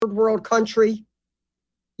third world country,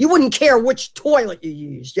 you wouldn't care which toilet you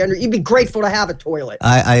used. You'd be grateful to have a toilet.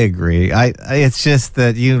 I agree. It's just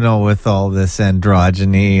that, with all this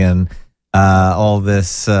androgyny and all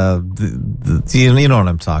this, you know what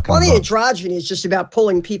I'm talking about. Well, the androgyny is just about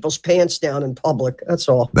pulling people's pants down in public. That's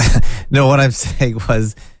all. No, what I'm saying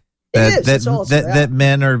was that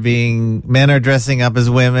men are dressing up as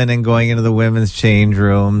women and going into the women's change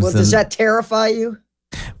rooms. Well, does that terrify you?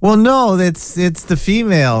 Well, no, it's the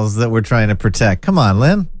females that we're trying to protect. Come on,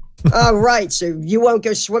 Lynn. Oh, right. So you won't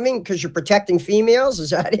go swimming because you're protecting females?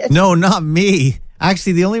 Is that it? No, not me.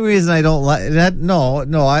 Actually, the only reason I don't like that,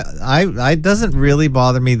 I doesn't really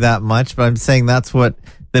bother me that much, but I'm saying that's what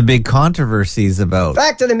the big controversy is about.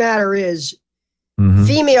 Fact of the matter is,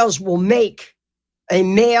 females will make a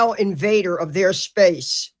male invader of their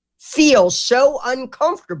space feel so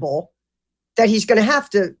uncomfortable that he's going to have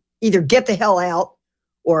to either get the hell out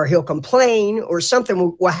or he'll complain or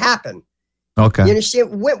something will happen. Okay. You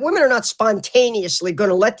understand? Women are not spontaneously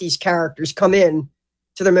going to let these characters come in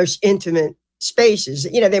to their most intimate spaces.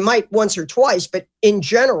 They might once or twice, but in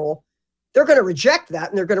general, they're going to reject that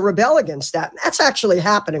and they're going to rebel against that. And that's actually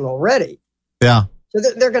happening already. Yeah.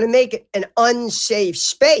 So they're going to make it an unsafe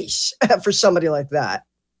space for somebody like that.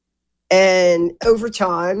 And over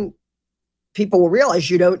time, people will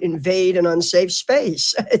realize you don't invade an unsafe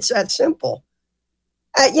space. It's that simple.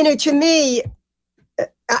 To me,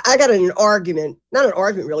 I got in an argument, not an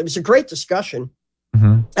argument really, it was a great discussion.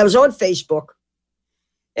 I was on Facebook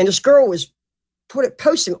and this girl was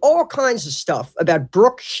posting all kinds of stuff about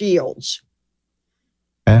Brooke Shields,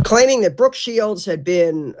 claiming that Brooke Shields had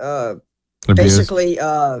been basically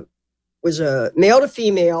was a male to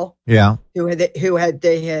female, who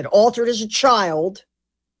they had altered as a child.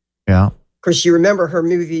 Yeah, because you remember her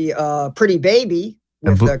movie Pretty Baby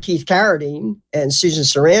with Keith Carradine and Susan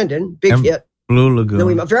Sarandon, big hit. Blue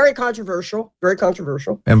Lagoon, very controversial,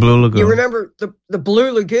 and Blue Lagoon. You remember the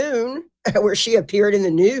Blue Lagoon where she appeared in the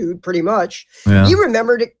nude, pretty much. Yeah. You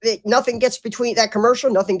remember that nothing gets between that commercial.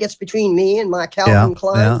 Nothing gets between me and my Calvin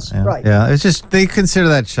Kleins. Right? Yeah, it's just they consider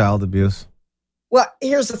that child abuse. Well,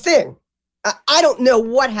 here's the thing. I don't know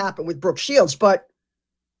what happened with Brooke Shields, but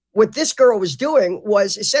what this girl was doing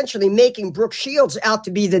was essentially making Brooke Shields out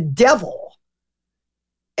to be the devil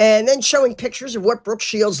and then showing pictures of what Brooke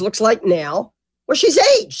Shields looks like now. Well, she's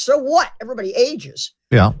aged. So what? Everybody ages.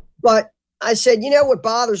 Yeah. But I said, what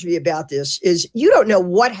bothers me about this is you don't know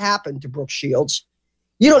what happened to Brooke Shields.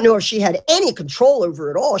 You don't know if she had any control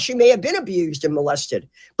over it all. She may have been abused and molested,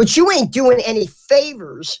 but you ain't doing any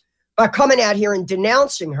favors by coming out here and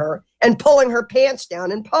denouncing her and pulling her pants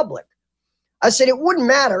down in public. I said, it wouldn't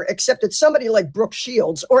matter except that somebody like Brooke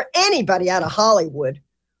Shields or anybody out of Hollywood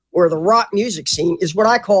or the rock music scene is what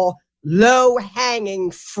I call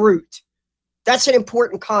low-hanging fruit. That's an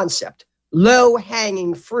important concept,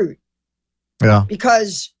 low-hanging fruit. Yeah.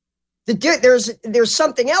 Because there's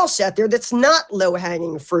something else out there that's not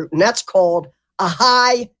low-hanging fruit, and that's called a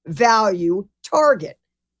high-value target.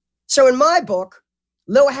 So in my book,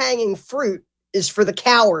 low-hanging fruit is for the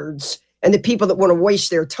cowards and the people that want to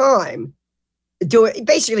waste their time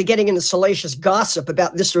basically getting into salacious gossip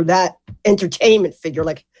about this or that entertainment figure.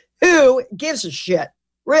 Like, who gives a shit?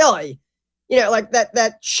 Really? Like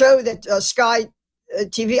that show that Sky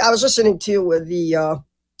TV, I was listening to the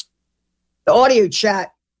audio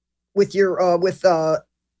chat with with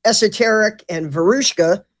Esoteric and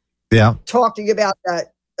Varushka. Yeah. Talking about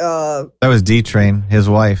that. That was D-Train, his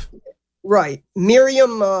wife. Right.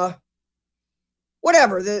 Miriam,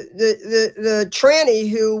 whatever, the tranny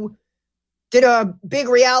who did a big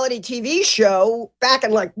reality TV show back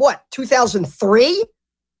in 2003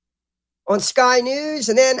 on Sky News.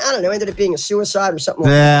 And then, I don't know, ended up being a suicide or something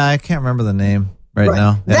like that. Yeah, I can't remember the name right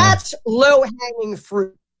now. Yeah. That's low-hanging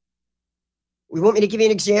fruit. We want me to give you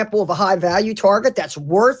an example of a high-value target that's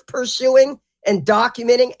worth pursuing and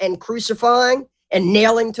documenting and crucifying and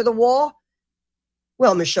nailing to the wall?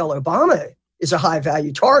 Well, Michelle Obama is a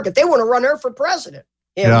high-value target. They want to run her for president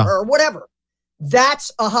or whatever.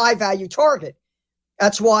 That's a high-value target.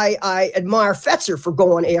 That's why I admire Fetzer for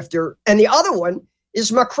going after. And the other one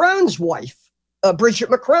is Macron's wife, Brigitte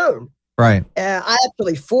Macron. Right. I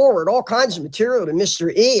actually forward all kinds of material to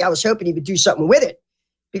Mr. E. I was hoping he would do something with it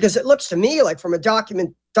because it looks to me like from a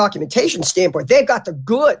documentation standpoint, they've got the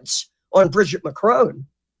goods on Brigitte Macron.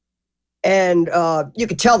 And you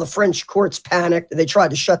could tell the French courts panicked. They tried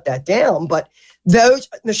to shut that down. But those,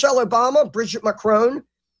 Michelle Obama, Brigitte Macron,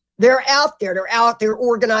 they're out there. They're out there,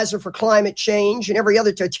 organizer for climate change and every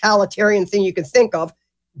other totalitarian thing you can think of.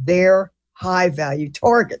 They're high-value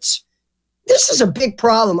targets. This is a big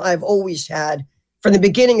problem I've always had from the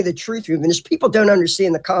beginning of the truth movement is people don't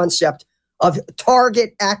understand the concept of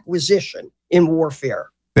target acquisition in warfare.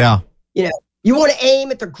 Yeah. You know, you want to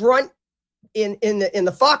aim at the grunt in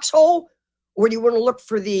the foxhole, or do you want to look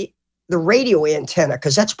for the radio antenna?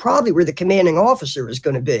 Because that's probably where the commanding officer is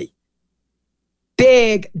going to be.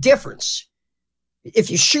 Big difference.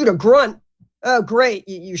 If you shoot a grunt, oh, great,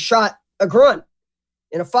 you shot a grunt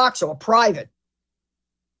in a foxhole, a private.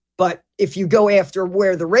 But if you go after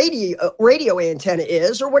where the radio antenna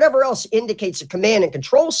is or whatever else indicates a command and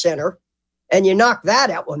control center, and you knock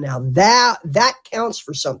that out, well, now that counts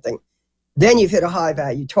for something. Then you've hit a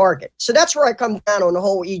high-value target. So that's where I come down on the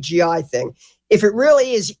whole EGI thing. If it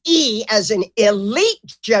really is E as an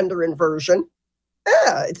elite gender inversion,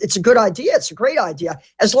 yeah, it's a good idea. It's a great idea,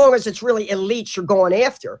 as long as it's really elites you're going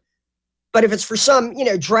after. But if it's for some,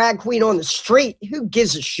 drag queen on the street, who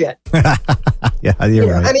gives a shit? Yeah,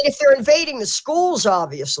 you're right. I mean, if they're invading the schools,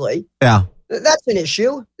 obviously, yeah, that's an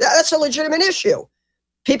issue. That's a legitimate issue.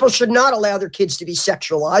 People should not allow their kids to be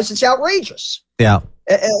sexualized. It's outrageous. Yeah.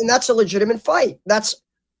 And that's a legitimate fight. That's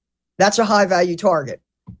a high-value target.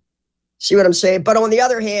 See what I'm saying? But on the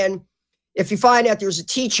other hand, if you find out there's a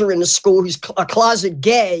teacher in the school who's a closet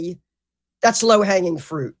gay, that's low-hanging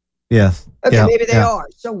fruit. Yes. Okay, yeah. maybe they are.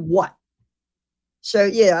 So what? So,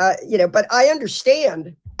 yeah, but I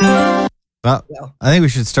understand. Well, I think we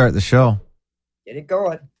should start the show. Get it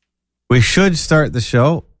going. We should start the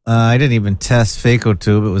show. I didn't even test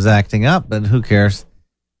FAK814. It was acting up, but who cares?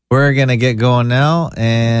 We're going to get going now,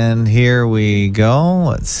 and here we go.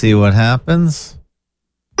 Let's see what happens.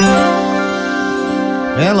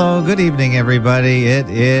 Hello, good evening, everybody. It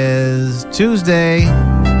is Tuesday,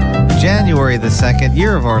 January the 2nd,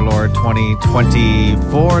 year of our Lord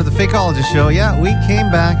 2024. The Fakeologist Show. Yeah, we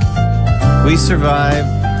came back. We survived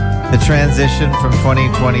the transition from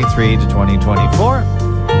 2023 to 2024.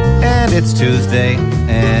 And it's Tuesday,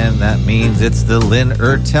 and that means it's the Lynn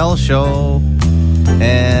Ertell Show.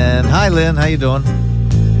 And hi, Lynn. How you doing?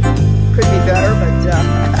 Could be better, but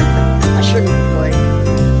I shouldn't complain.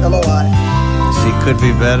 I'm alive. She could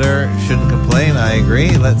be better. Shouldn't complain. I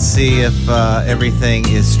agree. Let's see if everything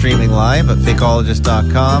is streaming live at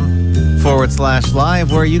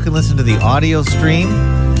fakeologist.com/live, where you can listen to the audio stream,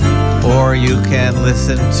 or you can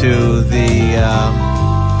listen to the...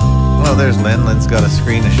 well, there's Lynn. Lynn's got a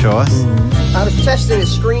screen to show us. I was testing a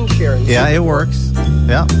screen sharing. Yeah, it works.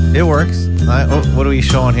 Yeah, it works. What are we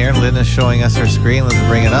showing here? Lynn is showing us her screen. Let's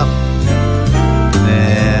bring it up.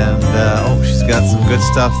 And, she's got some good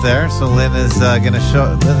stuff there. So Lynn is going to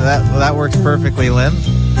show... That works perfectly, Lynn.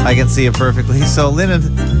 I can see it perfectly. So,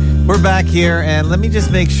 Lynn, we're back here, and let me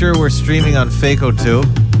just make sure we're streaming on FAK814.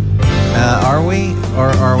 Are we, or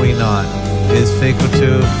are we not? Is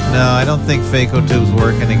FAK814... No, I don't think FAK814's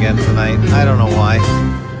working again tonight. I don't know why.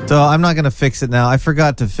 So I'm not going to fix it now. I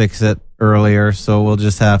forgot to fix it earlier, so we'll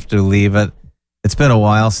just have to leave it. It's been a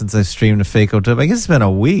while since I streamed to FAK814. I guess it's been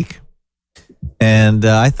a week. And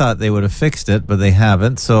I thought they would have fixed it, but they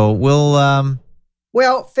haven't. So we'll...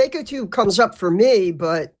 Well, FAK814 comes up for me,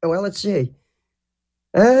 but... Well, let's see.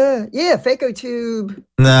 Yeah, FAK814...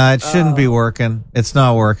 Nah, it shouldn't be working. It's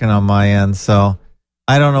not working on my end, so...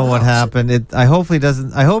 I don't know what happened. I hopefully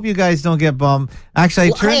doesn't... I hope you guys don't get bummed.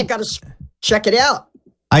 Actually, I ain't got to check it out.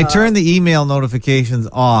 I turned the email notifications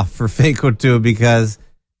off for FAK814 because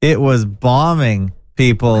it was bombing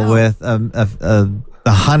people with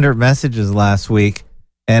 100 messages last week,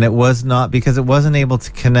 and it was not because it wasn't able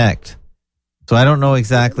to connect. So I don't know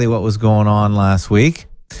exactly what was going on last week,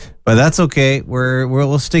 but that's okay.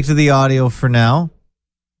 We'll stick to the audio for now.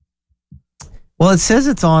 Well, it says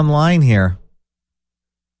it's online here.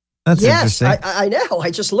 That's interesting. I know.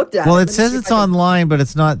 I just looked at it. Well, it says it's online, but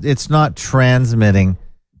it's not transmitting.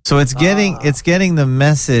 So it's getting the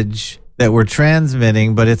message that we're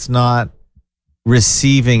transmitting, but it's not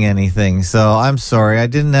receiving anything. So I'm sorry. I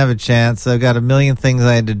didn't have a chance. I've got a million things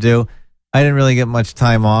I had to do. I didn't really get much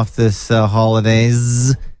time off this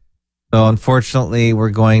holidays. So unfortunately, we're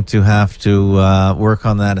going to have to work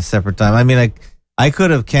on that a separate time. I mean, I could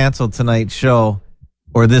have canceled tonight's show,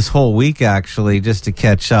 or this whole week, actually, just to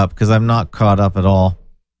catch up, because I'm not caught up at all.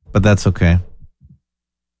 But that's okay.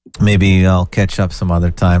 Maybe I'll catch up some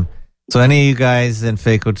other time. So any of you guys in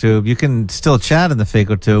FAK814, you can still chat in the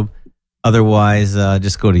FAK814. Otherwise,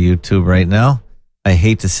 just go to YouTube right now. I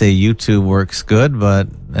hate to say YouTube works good,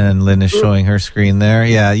 and Lynn is showing her screen there.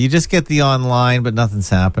 Yeah, you just get the online, but nothing's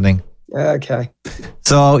happening. Okay.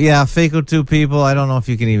 So, yeah, FAK814 people, I don't know if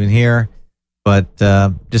you can even hear, but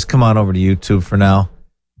just come on over to YouTube for now.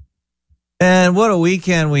 And what a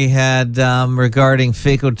weekend we had regarding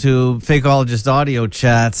Fakeologist audio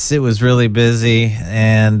chats. It was really busy,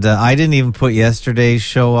 and I didn't even put yesterday's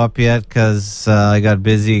show up yet because I got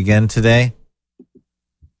busy again today.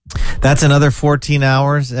 That's another 14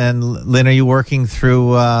 hours. And Lynn, are you working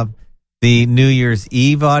through the New Year's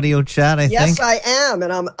Eve audio chat? I think. Yes, I am,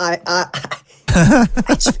 and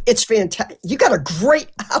it's fantastic. You got a great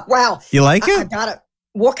wow. You like it? I got it.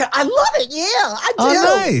 I love it. Yeah, I do.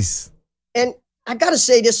 Oh, nice. And I got to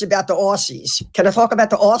say this about the Aussies. Can I talk about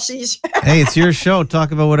the Aussies? Hey, it's your show.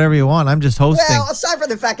 Talk about whatever you want. I'm just hosting. Well, aside from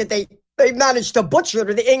the fact that they managed to butcher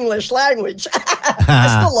the English language,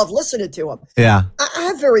 I still love listening to them. Yeah. I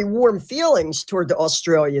have very warm feelings toward the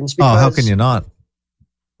Australians. Because, how can you not?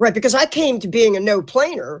 Right, because I came to being a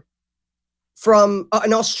no-planer from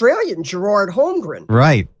an Australian, Gerard Holmgren.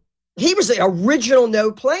 Right. He was the original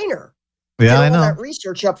no-planer. Yeah, I know. All that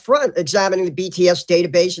research up front, examining the BTS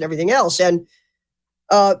database and everything else. And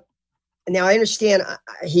now I understand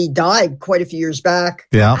he died quite a few years back.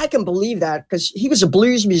 Yeah. I can believe that because he was a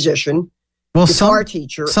blues musician, guitar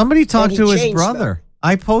teacher. Somebody talked to his brother.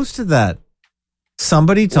 I posted that.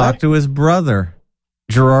 Somebody talked to his brother,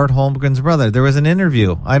 Gerard Holmgren's brother. There was an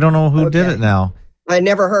interview. I don't know who did it now. I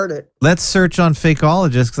never heard it. Let's search on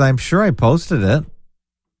Fakeologist because I'm sure I posted it.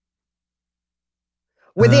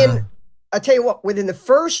 I tell you what, within the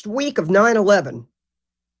first week of 9/11,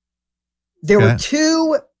 there were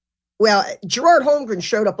two. Well, Gerard Holmgren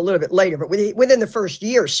showed up a little bit later, but within the first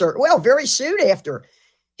year, very soon after,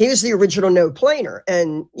 he was the original no-planer.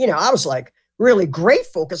 And, I was like really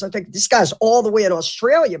grateful because I think this guy's all the way in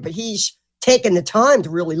Australia, but he's taken the time to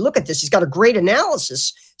really look at this. He's got a great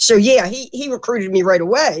analysis. So, yeah, he recruited me right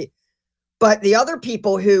away. But the other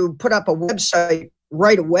people who put up a website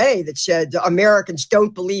right away that said, Americans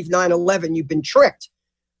don't believe 9/11, you've been tricked.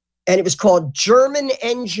 And it was called German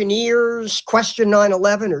Engineers Question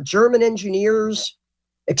 9/11 or German Engineers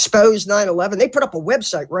Expose 9/11. They put up a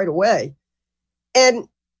website right away. And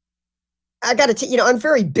I got to I'm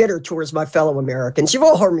very bitter towards my fellow Americans. You've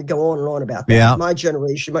all heard me go on and on about that. Yeah. My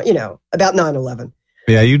generation, about 9/11.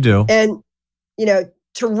 Yeah, you do. And,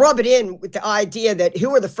 to rub it in with the idea that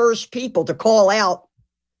who are the first people to call out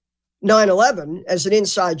 9/11 as an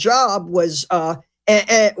inside job were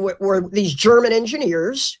these German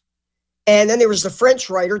engineers. And then there was the French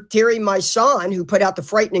writer, Thierry Meyssan, who put out the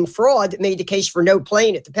frightening fraud that made the case for no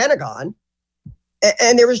plane at the Pentagon.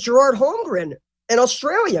 And there was Gerard Holmgren, an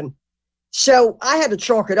Australian. So I had to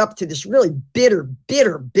chalk it up to this really bitter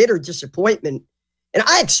disappointment. And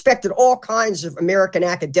I expected all kinds of American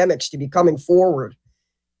academics to be coming forward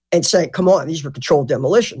and saying, come on, these were controlled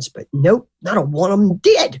demolitions. But nope, not a one of them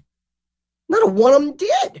did. Not a one of them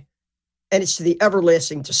did. And it's to the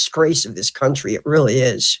everlasting disgrace of this country. It really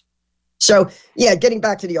is. So, yeah, getting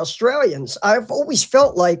back to the Australians, I've always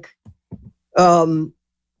felt like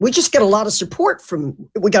we just get a lot of support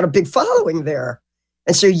we got a big following there.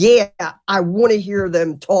 And so, yeah, I want to hear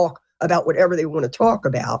them talk about whatever they want to talk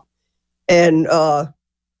about. And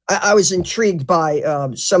I was intrigued by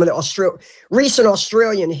some of the recent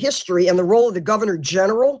Australian history and the role of the Governor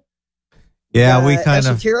General. Yeah, we kind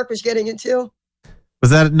of Esoteric was getting into.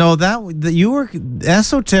 Was that you were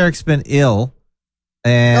Esoteric's been ill,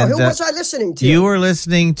 and who was I listening to? You were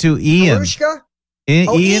listening to Ian. Verushka?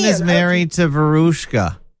 Ian is married to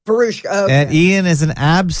Verushka. Verushka, okay. And Ian is an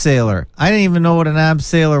abseiler. I didn't even know what an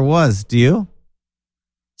abseiler was. Do you?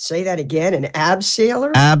 Say that again. An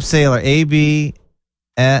abseiler? Abseiler.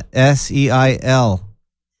 ABSEIL.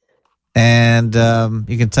 And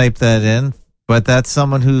you can type that in. But that's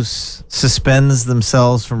someone who suspends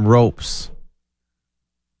themselves from ropes.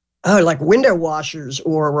 Oh, like window washers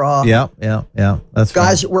or... Yeah. That's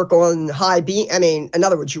guys that work on high beam. I mean, in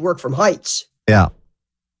other words, you work from heights. Yeah.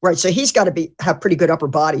 Right. So he's got to have pretty good upper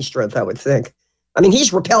body strength, I would think. I mean,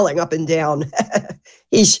 he's rappelling up and down.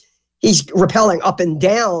 he's rappelling up and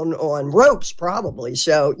down on ropes, probably.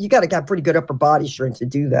 So you got to have pretty good upper body strength to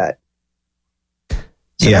do that.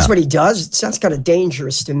 So that's what he does. It sounds kind of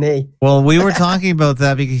dangerous to me. Well, we were talking about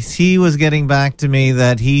that because he was getting back to me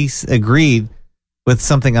that he agreed with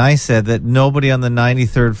something I said, that nobody on the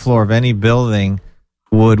 93rd floor of any building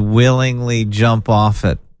would willingly jump off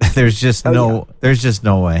it. There's just no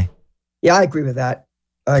way. Yeah, I agree with that.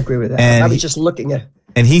 And I was just looking at.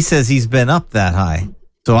 And he says he's been up that high.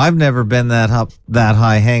 So I've never been that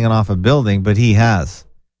high hanging off a building, but he has.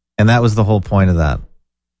 And that was the whole point of that.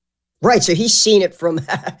 Right. So he's seen it from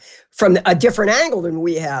a different angle than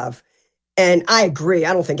we have. And I agree.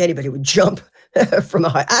 I don't think anybody would jump from a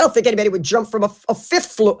high. I don't think anybody would jump from a fifth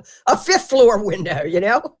floor window, you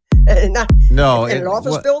know? In an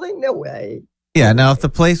office building? No way. Yeah. Now, if the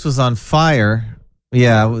place was on fire,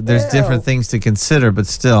 yeah, there's different things to consider, but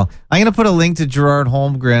still, I'm going to put a link to Gerard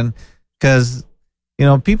Holmgren because,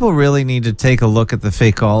 people really need to take a look at the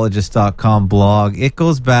fakeologist.com blog. It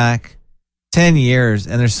goes back 10 years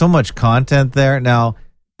and there's so much content there. Now,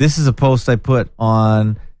 this is a post I put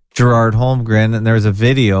on Gerard Holmgren and there's a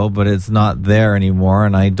video, but it's not there anymore.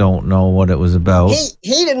 And I don't know what it was about.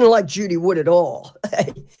 He didn't like Judy Wood at all.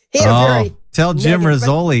 He had a very tell Jim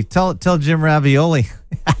Rizzoli, tell Jim Ravioli.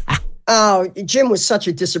 Oh, Jim was such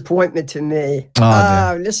a disappointment to me.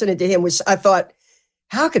 Listening to him I thought,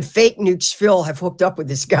 how could Fake Nukes Phil have hooked up with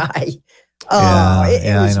this guy? It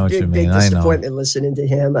was a big disappointment listening to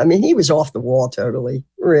him. I mean, he was off the wall totally,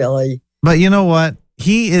 really. But you know what?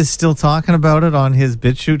 He is still talking about it on his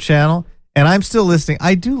BitChute channel, and I'm still listening.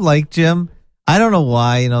 I do like Jim. I don't know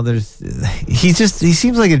why. He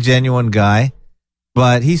seems like a genuine guy.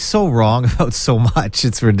 But he's so wrong about so much.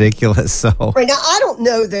 It's ridiculous. So right now, I don't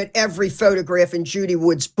know that every photograph in Judy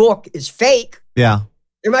Wood's book is fake. Yeah.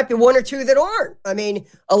 There might be one or two that aren't. I mean,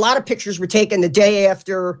 a lot of pictures were taken the day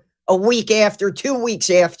after, a week after, 2 weeks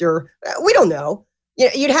after. We don't know.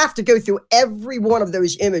 You'd have to go through every one of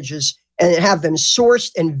those images and have them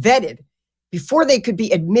sourced and vetted before they could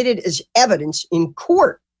be admitted as evidence in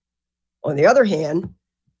court. On the other hand,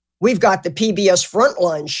 we've got the PBS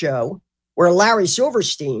Frontline show where Larry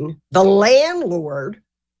Silverstein, the landlord,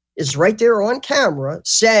 is right there on camera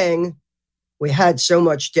saying, we had so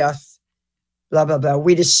much death, blah, blah, blah.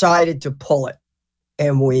 We decided to pull it.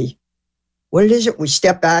 And we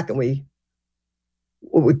stepped back and we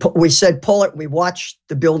said, pull it. We watched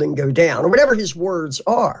the building go down, or whatever his words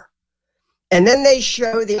are. And then they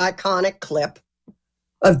show the iconic clip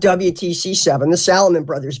of WTC7, the Salomon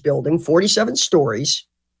Brothers building, 47 stories,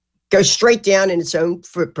 goes straight down in its own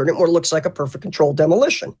footprint and what looks like a perfect controlled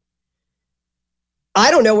demolition.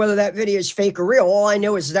 I don't know whether that video is fake or real. All I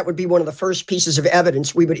know is that would be one of the first pieces of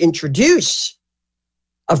evidence we would introduce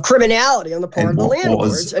of criminality on the part of the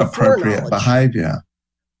landlords and appropriate behavior.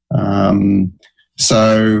 Okay,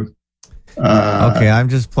 I'm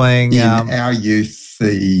just playing. In our youth,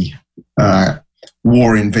 the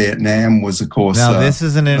war in Vietnam was, of course. Now, this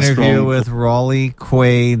is an interview with Raleigh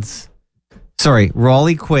Quaid,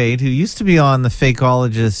 who used to be on the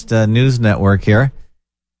Fakeologist news network here.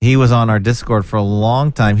 He was on our Discord for a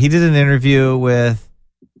long time. He did an interview with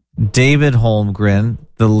David Holmgren,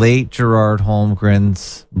 the late Gerard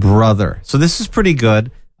Holmgren's brother. So this is pretty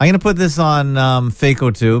good. I'm going to put this on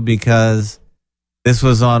Fako2 because this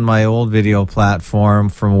was on my old video platform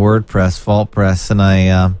from WordPress, Faultpress, and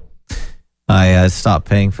I stopped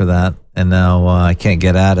paying for that, and now I can't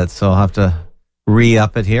get at it, so I'll have to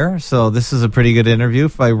re-up it here. So this is a pretty good interview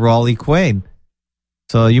by Raleigh Quaid.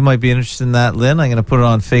 So you might be interested in that, Lynn. I'm going to put it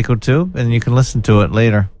on Fako2, and you can listen to it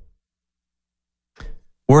later.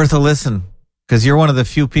 Worth a listen, because you're one of the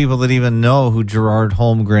few people that even know who Gerard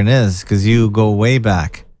Holmgren is, because you go way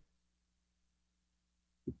back.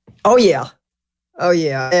 Oh, yeah.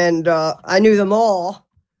 And I knew them all.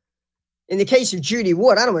 In the case of Judy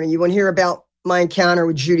Wood, I don't know, you want to hear about my encounter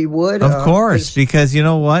with Judy Wood? Of course, because you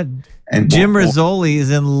know what? Jim Rizzoli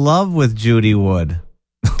is in love with Judy Wood.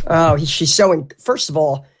 Oh, first of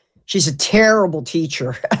all, she's a terrible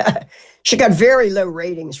teacher. She got very low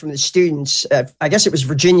ratings from the students. I guess it was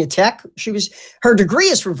Virginia Tech. Her degree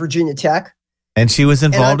is from Virginia Tech. And she was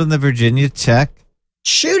involved in the Virginia Tech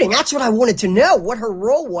shooting. That's what I wanted to know, what her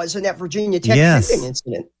role was in that Virginia Tech shooting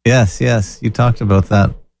incident. Yes. You talked about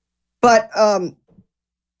that. But the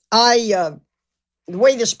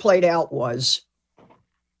way this played out was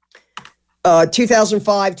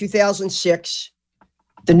 2005, 2006,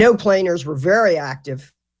 the no-planers were very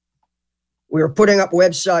active. We were putting up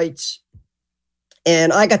websites,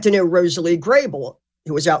 and I got to know Rosalie Grable,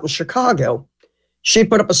 who was out in Chicago. She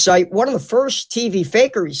put up a site, one of the first TV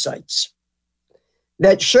fakery sites,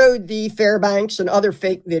 that showed the Fairbanks and other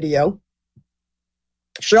fake video.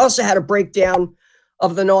 She also had a breakdown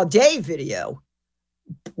of the Naudet video,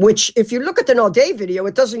 which, if you look at the Naudet video,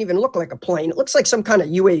 it doesn't even look like a plane. It looks like some kind of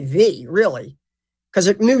UAV, really, because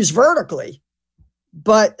it moves vertically.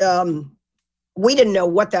 But we didn't know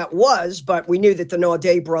what that was, but we knew that the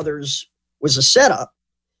Naudet brothers was a setup.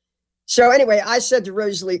 So anyway, I said to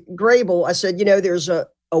Rosalie Grable, I said, there's a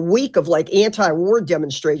week of like anti-war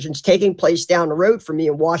demonstrations taking place down the road from me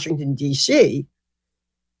in Washington, D.C.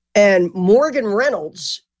 And Morgan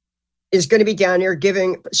Reynolds is going to be down there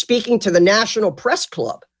speaking to the National Press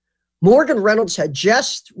Club. Morgan Reynolds had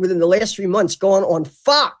just, within the last 3 months, gone on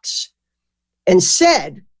Fox and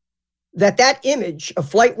said that image of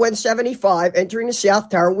Flight 175 entering the South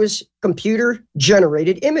Tower was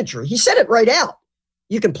computer-generated imagery. He said it right out.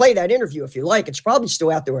 You can play that interview if you like. It's probably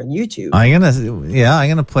still out there on YouTube. I'm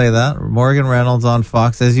gonna play that. Morgan Reynolds on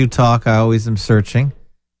Fox. As you talk, I always am searching.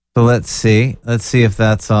 So let's see if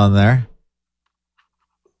that's on there.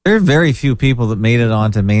 There are very few people that made it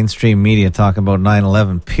onto mainstream media talking about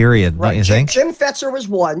 9/11, period, Right. don't you think? Jim Fetzer was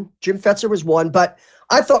one. But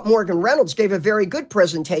I thought Morgan Reynolds gave a very good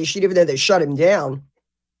presentation, even though they shut him down.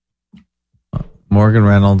 Morgan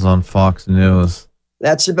Reynolds on Fox News.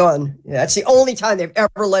 That's the one. Yeah, that's the only time they've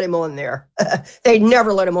ever let him on there. They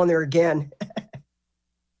never let him on there again.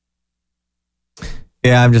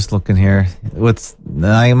 Yeah, I'm just looking here.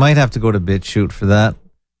 I might have to go to BitChute for that.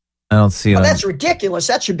 I don't see it. That's ridiculous.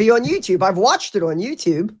 That should be on YouTube. I've watched it on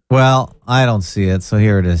YouTube. Well, I don't see it, so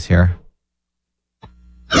here it is here.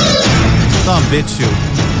 It's on BitChute.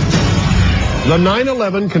 The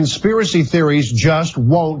 9/11 conspiracy theories just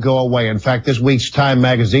won't go away. In fact, this week's Time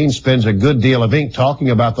magazine spends a good deal of ink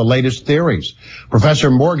talking about the latest theories.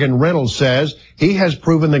 Professor Morgan Reynolds says he has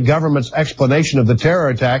proven the government's explanation of the terror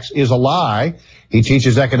attacks is a lie. He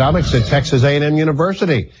teaches economics at Texas A&M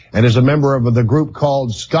University and is a member of the group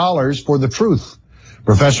called Scholars for the Truth.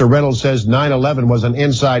 Professor Reynolds says 9/11 was an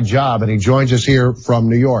inside job, and he joins us here from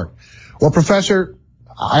New York. Well, Professor,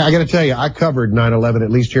 I got to tell you, I covered 9/11,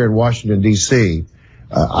 at least here in Washington, D.C.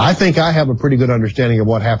 I think I have a pretty good understanding of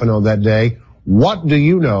what happened on that day. What do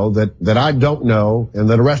you know that I don't know and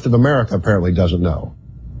that the rest of America apparently doesn't know?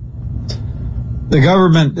 The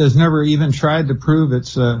government has never even tried to prove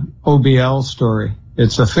it's a OBL story.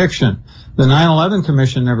 It's a fiction. The 9/11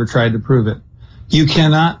 Commission never tried to prove it. You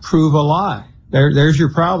cannot prove a lie. There's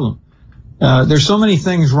your problem. There's so many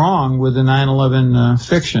things wrong with the 9/11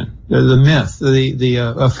 fiction, the myth, the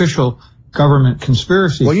official government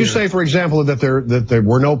conspiracy. Well, you theory. say, for example, that there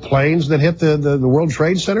were no planes that hit the World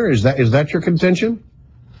Trade Center. Is that your contention?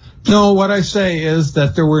 No, what I say is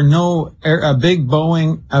that there were no big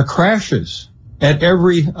Boeing crashes at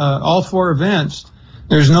all four events.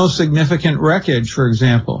 There's no significant wreckage, for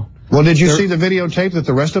example. Well, did you see the videotape that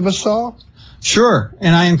the rest of us saw? Sure,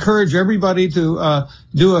 and I encourage everybody to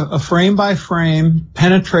do a frame-by-frame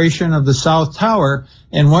penetration of the South Tower,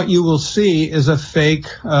 and what you will see is a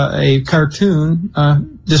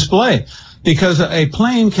cartoon display, because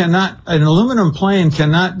an aluminum plane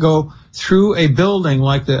cannot go through a building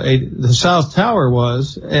like the South Tower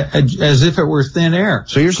was, as if it were thin air.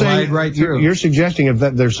 So you're saying right through. You're suggesting if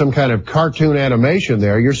that there's some kind of cartoon animation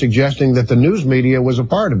there, you're suggesting that the news media was a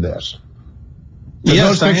part of this.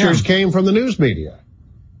 Yes, those pictures came from the news media.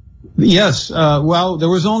 Yes. Well, there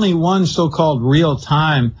was only one so-called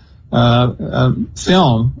real-time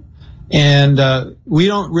film, and we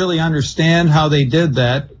don't really understand how they did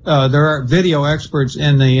that. There are video experts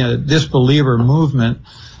in the disbeliever movement,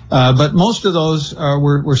 but most of those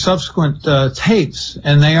were subsequent tapes,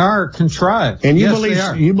 and they are contrived. And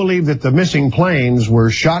you believe that the missing planes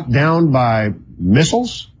were shot down by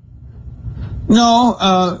missiles?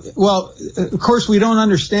 No, well, of course, we don't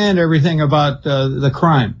understand everything about the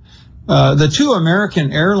crime. The two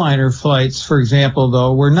American airliner flights, for example,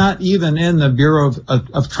 though, were not even in the Bureau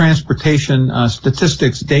of Transportation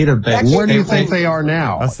Statistics database. Where do you think they are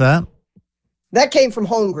now? What's that? That came from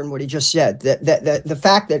Holmgren, what he just said. The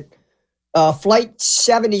fact that Flight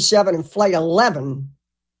 77 and Flight 11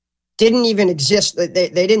 didn't even exist. They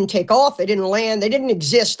didn't take off. They didn't land. They didn't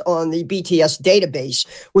exist on the BTS database,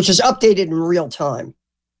 which is updated in real time.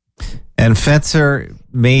 And Fetzer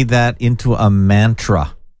made that into a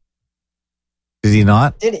mantra. Did he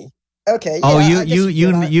not? Did he? Okay. Oh, yeah,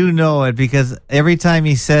 you know it, because every time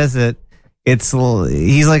he says it,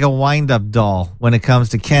 he's like a wind-up doll when it comes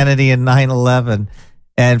to Kennedy and 9/11.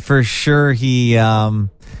 And for sure he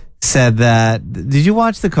said that. Did you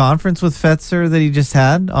watch the conference with Fetzer that he just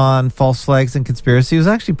had on false flags and conspiracy? It was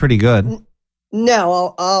actually pretty good.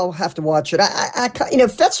 No, I'll have to watch it. I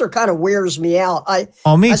Fetzer kind of wears me out. Me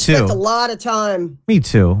I too. spent a lot of time. Me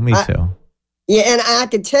too. Yeah, and I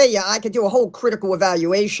could tell you, I could do a whole critical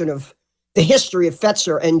evaluation of the history of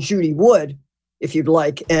Fetzer and Judy Wood, if you'd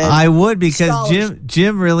like. And I would, because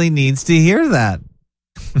Jim really needs to hear that.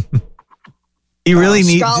 He really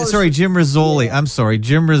needs. Sorry, Jim Rizzoli. Yeah. I'm sorry,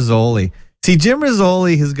 Jim Rizzoli. See, Jim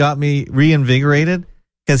Rizzoli has got me reinvigorated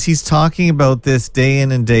because he's talking about this day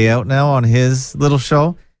in and day out now on his little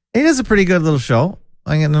show. He does a pretty good little show.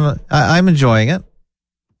 I'm enjoying it.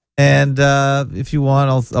 And if you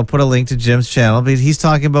want, I'll put a link to Jim's channel. But he's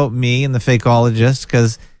talking about me and the Fakeologist,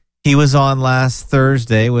 because he was on last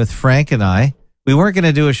Thursday with Frank and I. We weren't going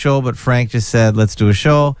to do a show, but Frank just said, let's do a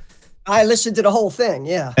show. I listened to the whole thing,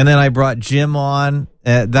 yeah. And then I brought Jim on.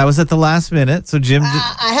 That was at the last minute. So Jim,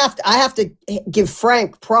 I have to give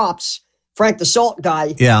Frank props Frank the Salt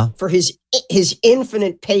guy, Yeah. for his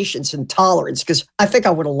infinite patience and tolerance, because I think I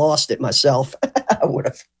would have lost it myself. I would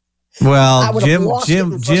have. Well,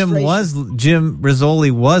 Jim Jim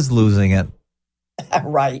Rizzoli was losing it.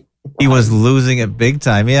 Right. He was losing it big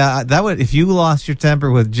time. Yeah, that would, if you lost your temper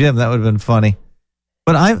with Jim, that would have been funny.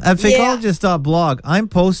 But I'm at fakeologist.blog. I'm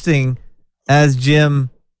posting as Jim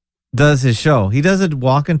does his show. He does a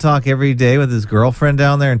walk and talk every day with his girlfriend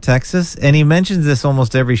down there in Texas, and he mentions this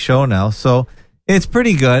almost every show now. So it's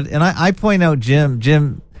pretty good. And I point out Jim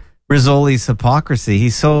Rizzoli's hypocrisy.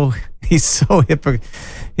 He's so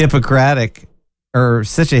Hippocratic, or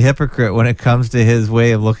such a hypocrite when it comes to his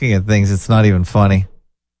way of looking at things. It's not even funny.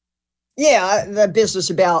 Yeah, the business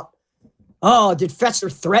about, did Fetzer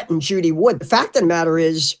threaten Judy Wood? The fact of the matter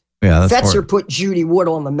is, Fetzer put Judy Wood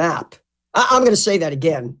on the map. I'm going to say that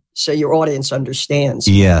again so your audience understands.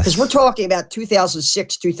 Yes. Because we're talking about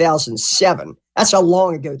 2006, 2007. That's how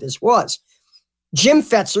long ago this was. Jim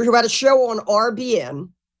Fetzer, who had a show on RBN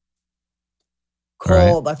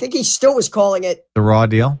called, I think he still was calling it The Raw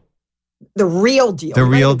Deal. The Real Deal. The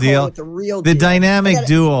Real Deal. The Real Deal. The dynamic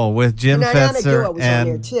duo with Jim Fetzer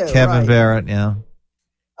and Kevin Barrett. Yeah.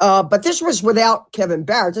 But this was without Kevin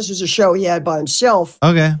Barrett. This was a show he had by himself.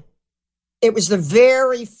 Okay. It was the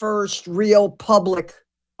very first real public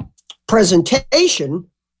presentation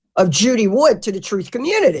of Judy Wood to the truth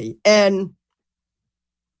community. And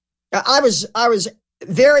I was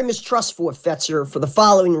very mistrustful of Fetzer for the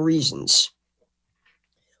following reasons.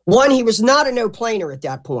 One, he was not a no-planer at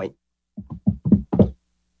that point.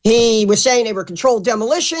 He was saying they were controlled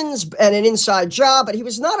demolitions and an inside job, but he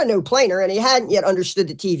was not a no-planer, and he hadn't yet understood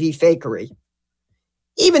the TV fakery,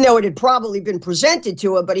 even though it had probably been presented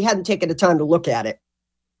to him, but he hadn't taken the time to look at it,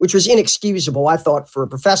 which was inexcusable, I thought, for a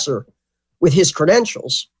professor with his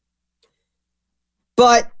credentials.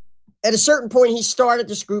 But at a certain point, he started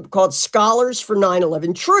this group called Scholars for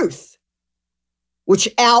 9/11 Truth, which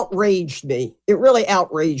outraged me. It really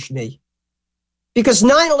outraged me. Because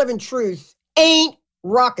 9/11 Truth ain't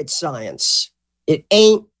rocket science. It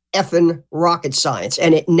ain't effing rocket science,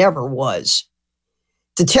 and it never was.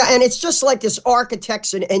 And it's just like this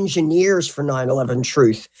architects and engineers for 9/11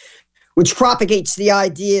 Truth, which propagates the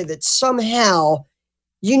idea that somehow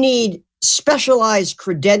you need specialized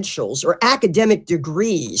credentials or academic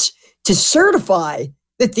degrees to certify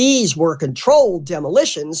that these were controlled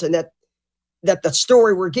demolitions and that the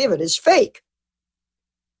story we're given is fake.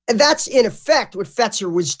 And that's, in effect, what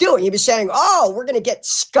Fetzer was doing. He was saying, we're going to get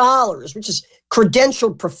scholars, which is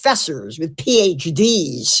credentialed professors with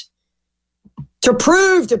PhDs, to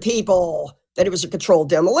prove to people that it was a controlled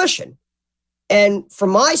demolition. And from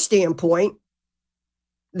my standpoint,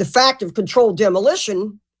 the fact of controlled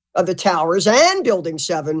demolition of the towers and Building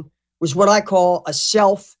 7 was what I call a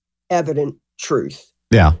self-evident truth.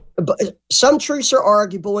 Yeah. But some truths are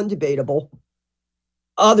arguable and debatable.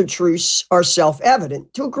 Other truths are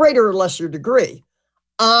self-evident to a greater or lesser degree.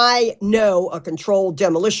 I know a controlled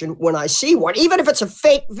demolition when I see one, even if it's a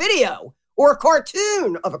fake video or a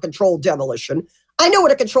cartoon of a controlled demolition. I know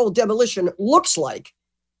what a controlled demolition looks like,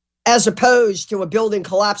 as opposed to a building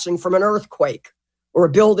collapsing from an earthquake or a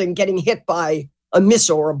building getting hit by a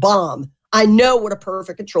missile or a bomb. I know what a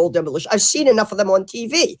perfect controlled demolition. I've seen enough of them on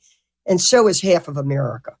TV, and so is half of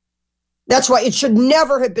America. That's why it should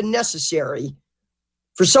never have been necessary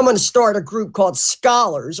for someone to start a group called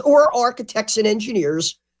Scholars or Architects and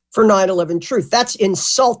Engineers for 9/11 Truth. That's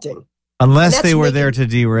insulting. Unless they were there to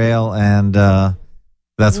derail, and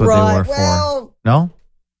that's what they were for. No?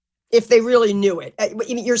 If they really knew it.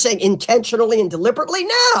 You're saying intentionally and deliberately?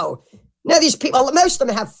 No. No, these people, most of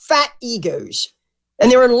them have fat egos,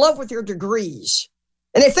 and they're in love with their degrees.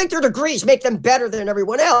 And they think their degrees make them better than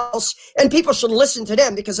everyone else, and people should listen to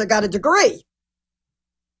them because they got a degree.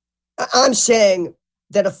 I'm saying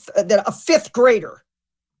that a fifth grader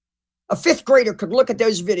could look at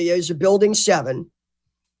those videos of Building 7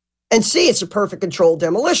 and see it's a perfect controlled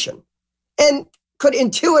demolition, and could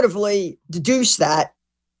intuitively deduce that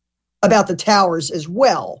about the towers as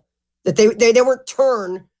well, that they weren't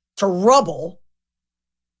turned to rubble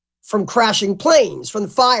from crashing planes, from the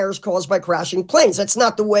fires caused by crashing planes. That's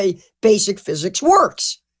not the way basic physics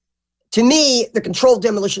works. To me, the controlled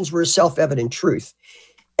demolitions were a self-evident truth.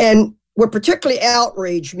 And what particularly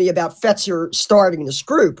outraged me about Fetzer starting this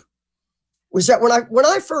group was that when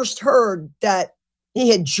I first heard that he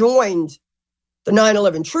had joined the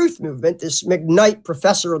 9/11 Truth movement, this McKnight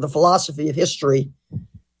professor of the philosophy of history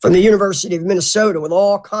from the University of Minnesota with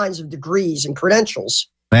all kinds of degrees and credentials.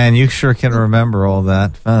 Man, you sure can remember all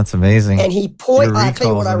that. That's amazing. And I'll tell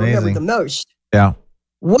you what I remember the most. Yeah.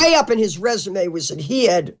 Way up in his resume was that he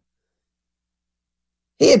had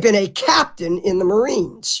He had been a captain in the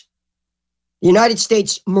Marines, the United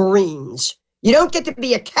States Marines. You don't get to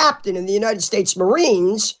be a captain in the United States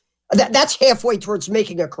Marines. That's halfway towards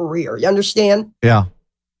making a career. You understand? Yeah.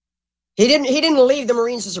 He didn't leave the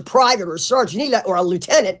Marines as a private or a sergeant, or a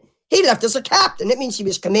lieutenant. He left as a captain. That means he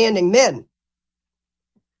was commanding men.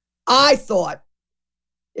 I thought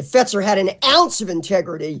if Fetzer had an ounce of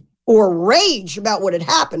integrity or rage about what had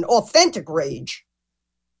happened, authentic rage,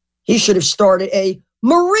 he should have started a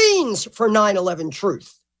Marines for 9/11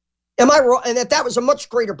 Truth. Am I wrong? And that was a much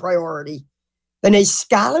greater priority than a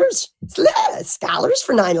scholars for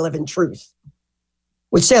 9/11 Truth,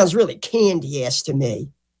 which sounds really candy-ass to me.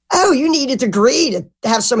 Oh, you need a degree to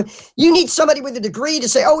have you need somebody with a degree to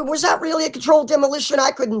say, oh, was that really a controlled demolition? I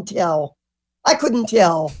couldn't tell.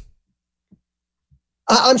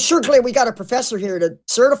 I'm sure glad we got a professor here to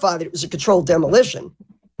certify that it was a controlled demolition.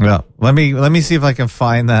 Yeah. Let me see if I can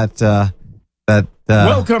find that.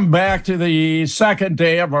 Welcome back to the second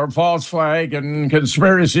day of our False Flag and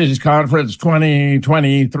Conspiracies Conference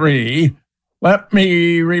 2023. Let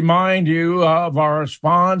me remind you of our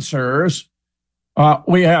sponsors.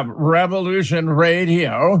 We have Revolution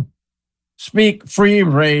Radio, Speak Free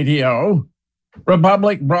Radio,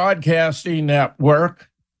 Republic Broadcasting Network,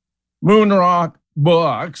 Moonrock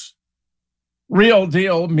Books, Real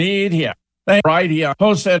Deal Media, Radio,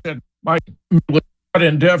 hosted by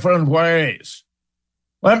in different ways.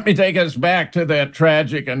 Let me take us back to that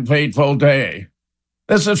tragic and fateful day.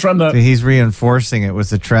 This is from the... He's reinforcing it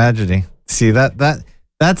was a tragedy. See, that's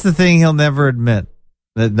the thing he'll never admit,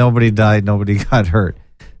 that nobody died, nobody got hurt.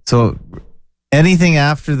 So anything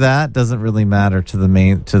after that doesn't really matter to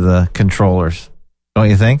the controllers,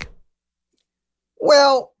 don't you think?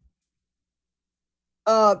 Well,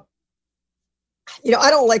 I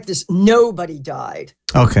don't like this. Nobody died.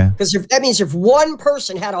 Okay. Because that means if one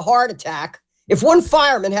person had a heart attack, if one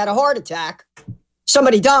fireman had a heart attack,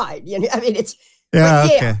 somebody died. It's... Yeah,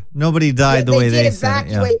 okay. Nobody died the way they said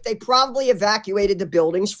it. Yeah. They probably evacuated the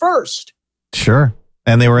buildings first. Sure.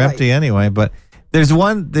 And they were empty anyway, but the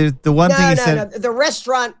one thing he said... No. The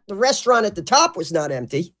restaurant at the top was not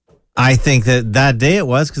empty. I think that day it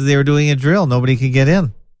was because they were doing a drill. Nobody could get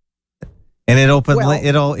in. And it opened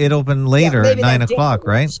it opened later at 9 o'clock,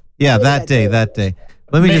 right? Yeah, that day.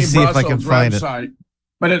 Let me just see if I can find it.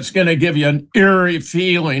 But it's going to give you an eerie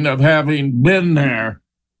feeling of having been there.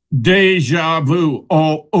 Deja vu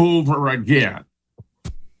all over again.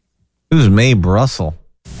 Who's Mae Brussel?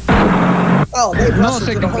 Oh, Mae Brussel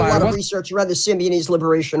did a whole lot of research around the Symbionese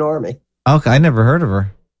Liberation Army. Okay, I never heard of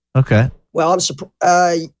her. Okay. Well, I'm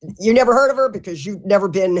surprised. You never heard of her because you've never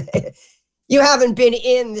been... You haven't been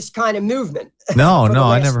in this kind of movement. No,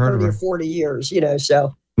 I never heard of her. 40 years,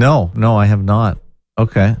 so. No, I have not.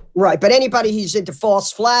 Okay. Right, but anybody who's into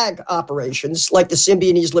false flag operations, like the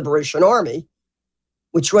Symbionese Liberation Army,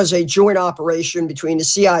 which was a joint operation between the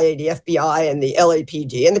CIA, the FBI, and the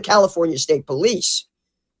LAPD, and the California State Police,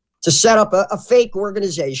 to set up a fake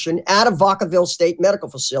organization at a Vacaville State Medical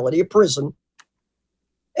Facility, a prison,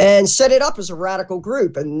 and set it up as a radical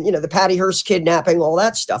group. And, the Patty Hearst kidnapping, all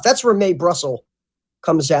that stuff. That's where Mae Brussel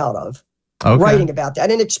comes out of, writing about that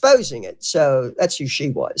and exposing it. So that's who she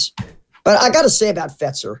was. But I got to say about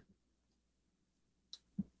Fetzer,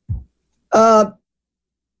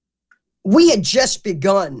 we had just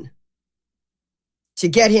begun to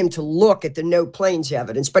get him to look at the no planes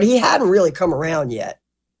evidence, but he hadn't really come around yet.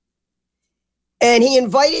 And he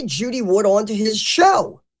invited Judy Wood onto his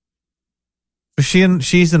show.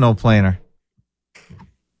 She's a no-planer.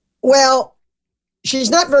 Well,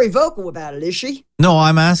 she's not very vocal about it, is she? No,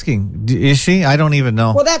 I'm asking. Is she? I don't even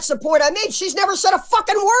know. Well, that's the point I made. She's never said a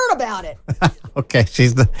fucking word about it. Okay,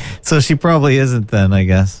 so she probably isn't then, I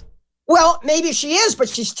guess. Well, maybe she is, but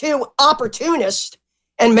she's too opportunist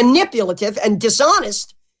and manipulative and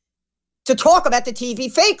dishonest to talk about the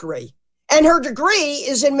TV fakery. And her degree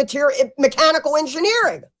is in mechanical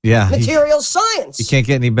engineering. Yeah. Materials science. You can't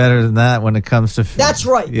get any better than that when it comes to... That's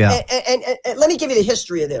right. Yeah. And let me give you the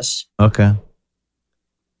history of this. Okay.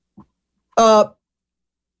 I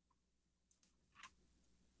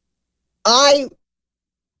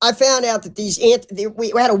found out that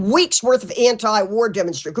we had a week's worth of anti-war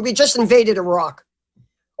demonstrations. We just invaded Iraq.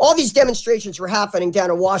 All these demonstrations were happening down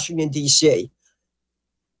in Washington, D.C.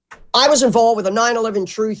 I was involved with a 9/11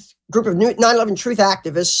 Truth group of 9/11 Truth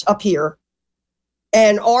activists up here.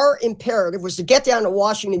 And our imperative was to get down to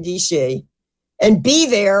Washington, D.C. and be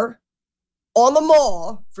there on the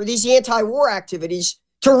mall for these anti-war activities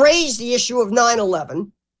to raise the issue of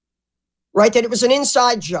 9/11, right? That it was an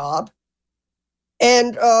inside job.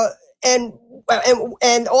 And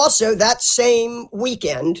also that same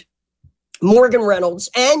weekend, Morgan Reynolds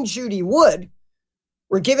and Judy Wood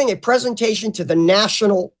were giving a presentation to the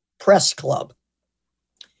National Press Club.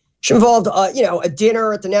 Which involved, a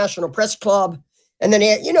dinner at the National Press Club, and then,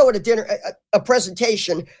 at a dinner, a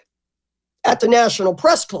presentation at the National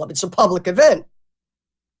Press Club. It's a public event.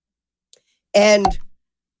 And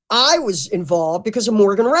I was involved because of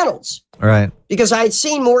Morgan Reynolds. Right. Because I had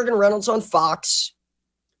seen Morgan Reynolds on Fox.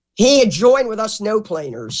 He had joined with us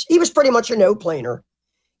no-planers. He was pretty much a no-planer.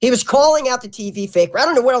 He was calling out the TV faker. I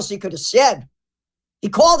don't know what else he could have said. He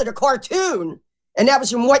called it a cartoon, and that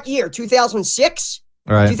was in what year? 2006?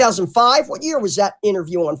 Right. 2005? What year was that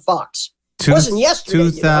interview on Fox? It wasn't yesterday.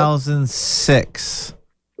 2006.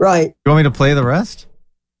 Right. You want me to play the rest?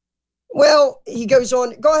 Well, he goes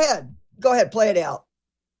on. Go ahead. Go ahead. Play it out.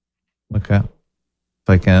 Okay. If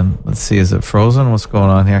I can. Let's see. Is it frozen? What's going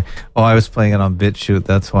on here? Oh, I was playing it on BitChute.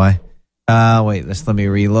 That's why. Wait. Let me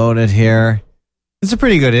reload it here. It's a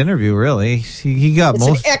pretty good interview, really. He got It's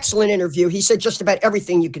an excellent interview. He said just about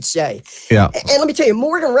everything you could say. Yeah. And let me tell you,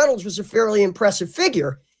 Morgan Reynolds was a fairly impressive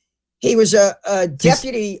figure. He was a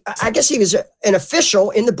deputy, I guess he was an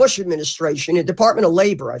official in the Bush administration, in the Department of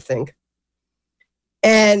Labor, I think.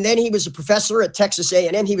 And then he was a professor at Texas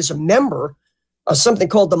A&M. He was a member of something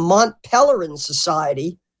called the Mont Pelerin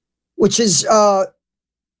Society, which is a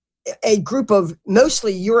group of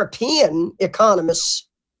mostly European economists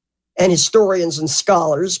and historians and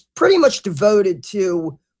scholars, pretty much devoted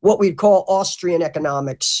to what we'd call Austrian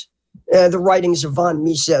economics, the writings of von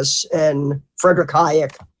Mises and Friedrich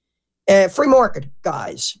Hayek, free market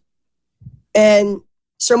guys. And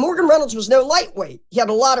so Morgan Reynolds was no lightweight. He had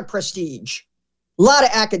a lot of prestige, a lot of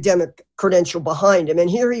academic credential behind him. And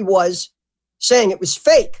here he was saying it was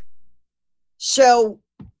fake. So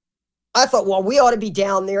I thought, well, we ought to be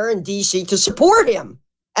down there in D.C. to support him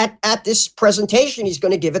at this presentation he's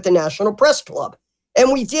going to give at the National Press Club.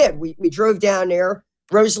 And we did. We drove down there,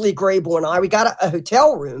 Rosalie Grable and I. We got a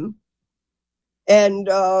hotel room. And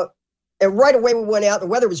right away we went out. The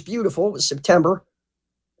weather was beautiful. It was September.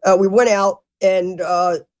 We went out and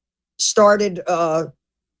started,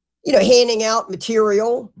 handing out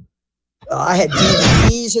material. I had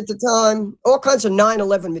DVDs at the time, all kinds of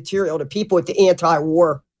 9/11 material to people at the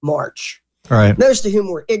anti-war march. Right. Most of whom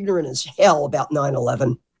were ignorant as hell about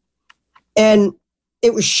 9/11. And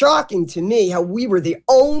it was shocking to me how we were the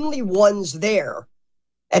only ones there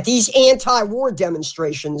at these anti-war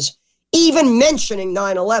demonstrations, even mentioning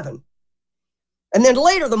 9/11. And then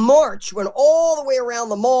later, the march went all the way around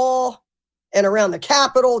the mall and around the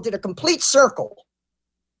Capitol, did a complete circle.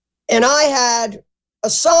 And I had a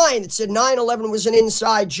sign that said 9/11 was an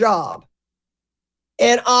inside job.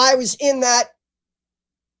 And I was in that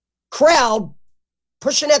crowd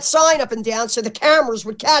pushing that sign up and down so the cameras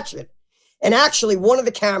would catch it. And actually, one of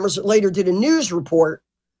the cameras that later did a news report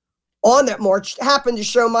on that march happened to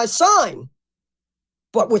show my sign.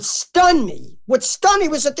 But what stunned me was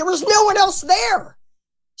that there was no one else there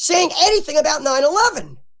saying anything about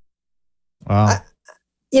 9/11. Wow.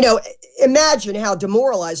 Imagine how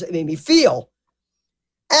demoralized it made me feel.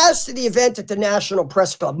 As to the event at the National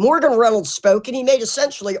Press Club, Morgan Reynolds spoke, and he made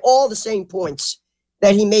essentially all the same points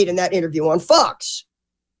that he made in that interview on Fox.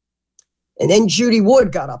 And then Judy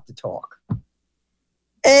Wood got up to talk.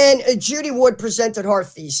 And Judy Wood presented her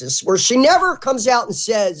thesis, where she never comes out and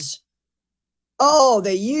says, oh,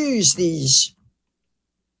 they use these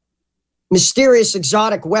mysterious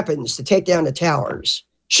exotic weapons to take down the towers.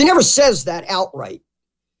 She never says that outright.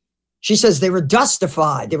 She says they were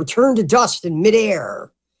dustified. They were turned to dust in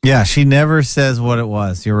midair. Yeah, she never says what it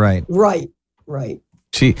was. You're right. Right.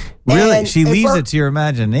 She leaves it to your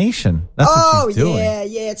imagination. That's what she's doing.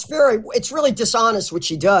 Yeah. It's really dishonest what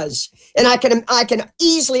she does. And I can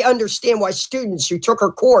easily understand why students who took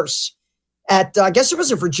her course at, I guess it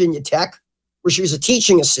was a Virginia Tech, where she was a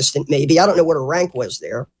teaching assistant, maybe. I don't know what her rank was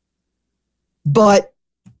there. But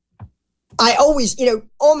I always,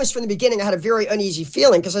 almost from the beginning, I had a very uneasy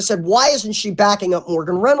feeling because I said, why isn't she backing up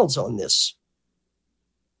Morgan Reynolds on this?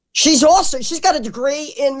 She's got a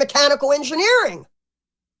degree in mechanical engineering.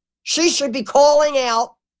 She should be calling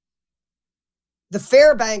out the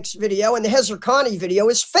Fairbanks video and the Hezarkhani video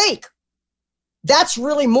as fake. That's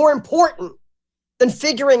really more important than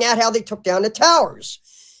figuring out how they took down the towers.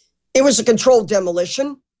 It was a controlled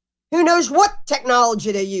demolition. Who knows what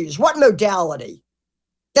technology they used, what modality?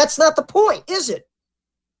 That's not the point, is it?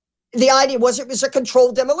 The idea was it was a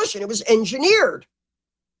controlled demolition. It was engineered.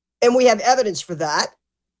 And we have evidence for that.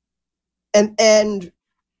 And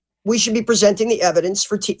we should be presenting the evidence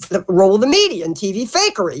for the role of the media in TV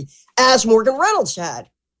fakery, as Morgan Reynolds had.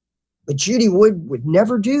 But Judy Wood would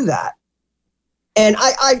never do that. And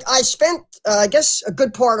I spent, I guess, a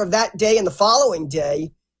good part of that day and the following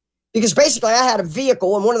day, because basically I had a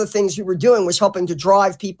vehicle, and one of the things we were doing was helping to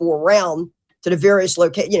drive people around to the various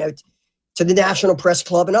locations, to the National Press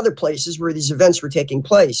Club and other places where these events were taking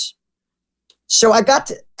place. So I got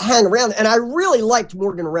to hang around, and I really liked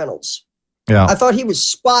Morgan Reynolds. Yeah. I thought he was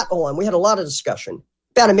spot on. We had a lot of discussion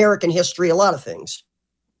about American history, a lot of things.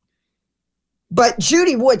 But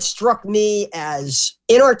Judy Wood struck me as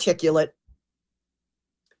inarticulate,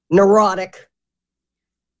 neurotic,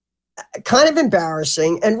 kind of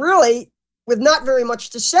embarrassing, and really with not very much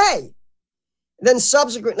to say. Then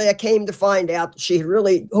subsequently, I came to find out that she had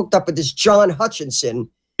really hooked up with this John Hutchinson.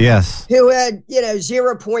 Yes. Who had,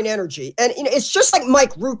 0 point energy. And it's just like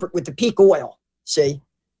Mike Rupert with the peak oil, see?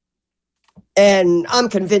 And I'm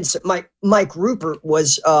convinced that Mike Rupert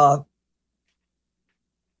was,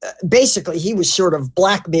 basically, he was sort of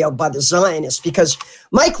blackmailed by the Zionists, because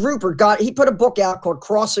Mike Rupert he put a book out called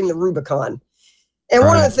Crossing the Rubicon. And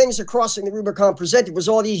one of the things that Crossing the Rubicon presented was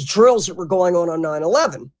all these drills that were going on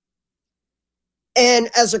 9/11. And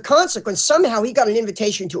as a consequence, somehow he got an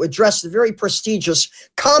invitation to address the very prestigious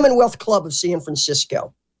Commonwealth Club of San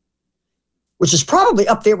Francisco, which is probably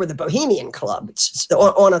up there with the Bohemian Club. It's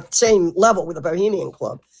on a same level with the Bohemian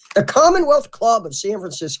Club. The Commonwealth Club of San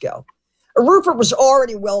Francisco. Rupert was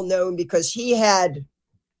already well known because he had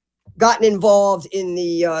gotten involved in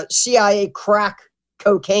the CIA crack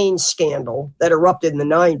cocaine scandal that erupted in the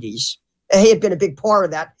 90s. And he had been a big part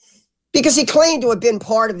of that, because he claimed to have been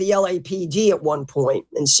part of the LAPD at one point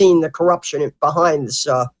and seen the corruption behind this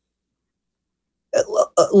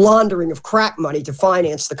laundering of crack money to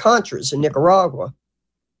finance the Contras in Nicaragua.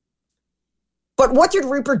 But what did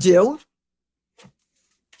Rupert do?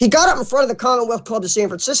 He got up in front of the Commonwealth Club of San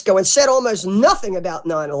Francisco and said almost nothing about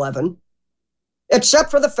 9/11, except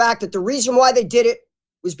for the fact that the reason why they did it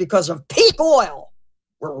was because of peak oil.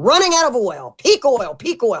 We're running out of oil. Peak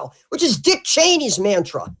oil, which is Dick Cheney's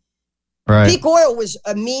mantra. Right. Peak oil was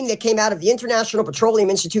a meme that came out of the International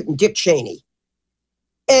Petroleum Institute and Dick Cheney.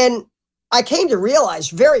 And I came to realize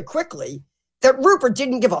very quickly that Rupert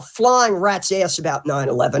didn't give a flying rat's ass about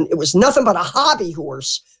 9/11. It was nothing but a hobby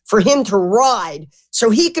horse for him to ride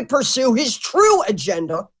so he could pursue his true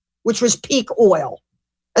agenda, which was peak oil.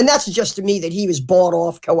 And that suggests to me that he was bought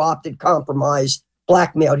off, co-opted, compromised,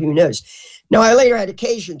 blackmailed, who knows. Now, I later had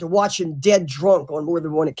occasion to watch him dead drunk on more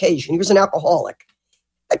than one occasion. He was an alcoholic.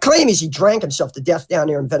 The claim is he drank himself to death down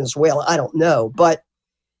there in Venezuela. I don't know. But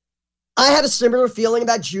I had a similar feeling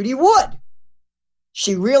about Judy Wood.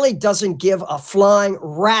 She really doesn't give a flying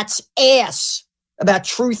rat's ass about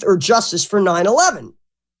truth or justice for 9/11.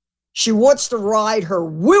 She wants to ride her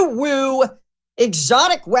woo-woo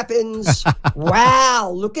exotic weapons.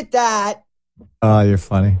 Wow, look at that. Oh, you're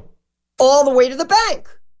funny. All the way to the bank.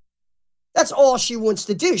 That's all she wants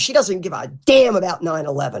to do. She doesn't give a damn about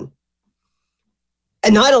 9/11.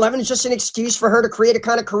 And 9/11 is just an excuse for her to create a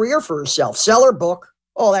kind of career for herself, sell her book,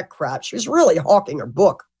 all that crap. She was really hawking her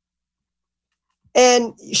book.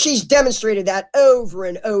 And she's demonstrated that over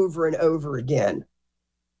and over and over again.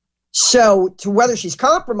 So to whether she's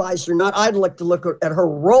compromised or not, I'd like to look at her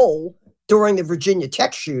role during the Virginia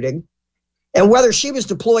Tech shooting and whether she was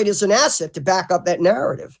deployed as an asset to back up that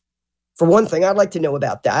narrative. For one thing, I'd like to know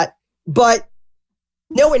about that. But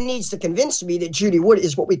no one needs to convince me that Judy Wood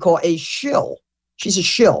is what we call a shill. She's a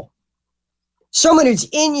shill. Someone who's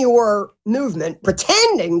in your movement,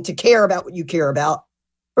 pretending to care about what you care about,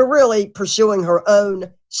 but really pursuing her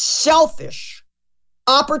own selfish,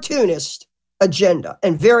 opportunist agenda,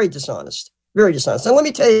 and very dishonest, very dishonest. And let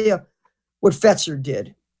me tell you what Fetzer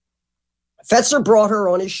did. Fetzer brought her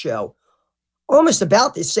on his show almost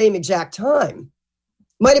about the same exact time.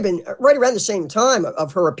 Might have been right around the same time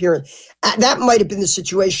of her appearance. That might have been the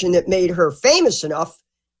situation that made her famous enough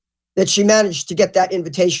that she managed to get that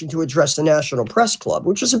invitation to address the National Press Club,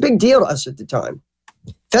 which was a big deal to us at the time.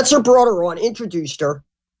 Fetzer brought her on, introduced her.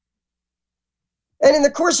 And in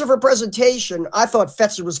the course of her presentation, I thought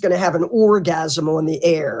Fetzer was going to have an orgasm on the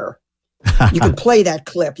air. You could play that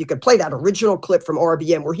clip. You could play that original clip from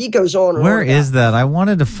RBN where he goes on. Where is that? I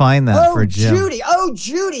wanted to find that for Jim.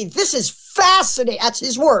 Judy, this is fascinating. That's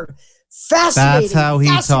his word. Fascinating. That's how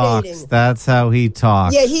he talks. That's how he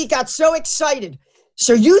talks. Yeah, he got so excited.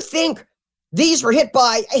 So you think these were hit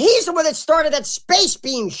by, he's the one that started that space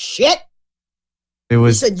beam shit. It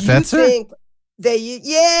was Fetzer?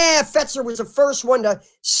 Fetzer was the first one to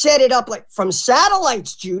set it up like from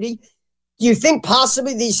satellites, Judy. Do you think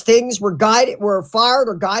possibly these things were fired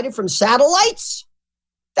or guided from satellites?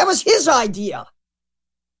 That was his idea.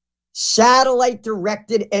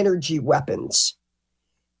 Satellite-directed energy weapons.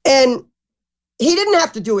 And he didn't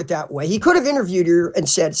have to do it that way. He could have interviewed her and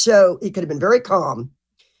said, so he could have been very calm.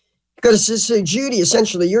 Because so Judy,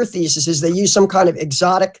 essentially your thesis is they use some kind of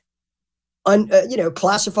exotic,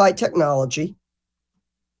 classified technology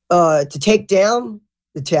to take down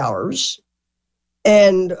the towers.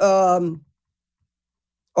 And are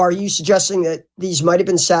you suggesting that these might have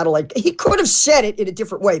been satellite? He could have said it in a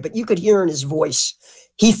different way, but you could hear in his voice,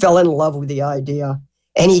 he fell in love with the idea.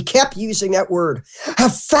 And he kept using that word,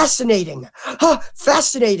 fascinating,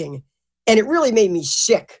 fascinating. And it really made me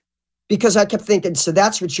sick because I kept thinking, so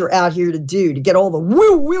that's what you're out here to do, to get all the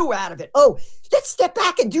woo-woo out of it. Oh, let's step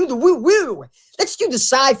back and do the woo-woo. Let's do the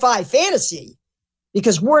sci-fi fantasy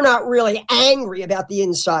because we're not really angry about the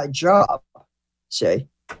inside job. See?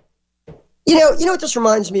 You know what this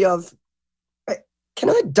reminds me of? Can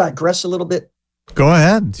I digress a little bit? Go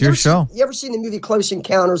ahead. It's your show. You ever seen the movie Close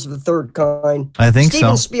Encounters of the Third Kind? I think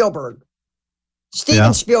Steven so. Spielberg.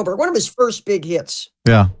 Steven Spielberg, one of his first big hits.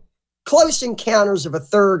 Yeah. Close Encounters of a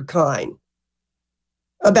Third Kind.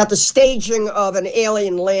 About the staging of an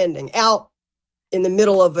alien landing out in the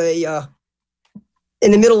middle of the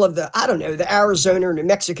Arizona or New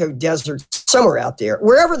Mexico desert, somewhere out there.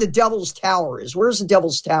 Wherever the Devil's Tower is. Where's the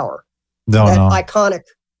Devil's Tower? Don't know. Iconic.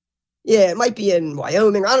 Yeah, it might be in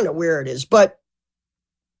Wyoming. I don't know where it is, but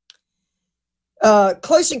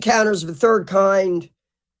Close Encounters of the Third Kind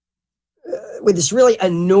with this really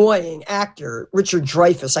annoying actor, Richard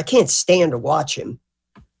Dreyfuss. I can't stand to watch him.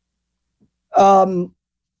 But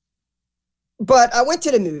I went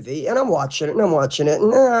to the movie and I'm watching it and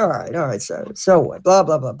all right, so what? Blah,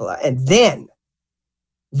 blah, blah, blah. And then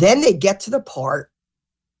they get to the part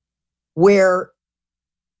where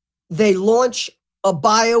they launch a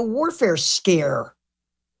biowarfare scare.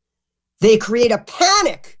 They create a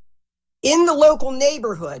panic in the local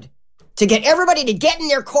neighborhood to get everybody to get in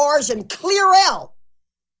their cars and clear out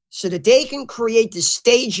so that they can create the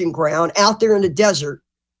staging ground out there in the desert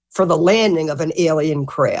for the landing of an alien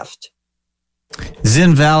craft.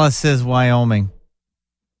 Zinvala says Wyoming.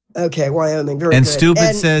 Okay, Wyoming. Very and good. Stupid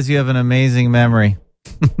And says you have an amazing memory.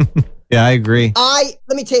 Yeah, I agree. let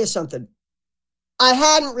me tell you something. I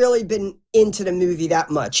hadn't really been into the movie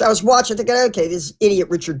that much. I was watching, thinking, okay, this idiot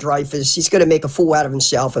Richard Dreyfuss, he's going to make a fool out of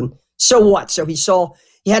himself. And so what? So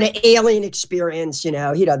he had an alien experience, he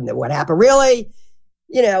doesn't know what happened. Really,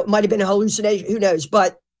 it might have been a hallucination, who knows?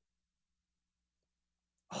 But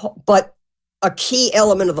a key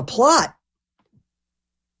element of the plot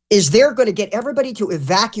is they're going to get everybody to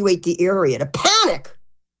evacuate the area, to panic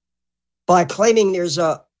by claiming there's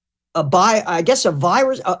a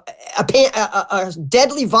virus, a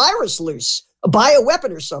deadly virus loose, a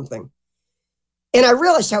bioweapon or something. And I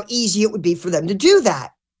realized how easy it would be for them to do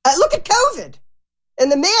that. Look at COVID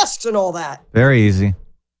and the masks and all that. Very easy.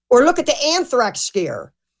 Or look at the anthrax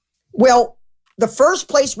scare. Well, the first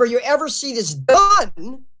place where you ever see this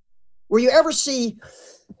done, where you ever see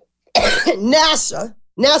NASA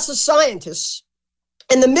scientists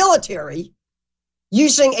and the military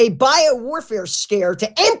using a biowarfare scare to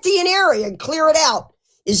empty an area and clear it out,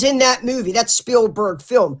 is in that movie, that Spielberg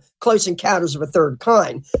film, Close Encounters of a Third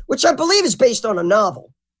Kind, which I believe is based on a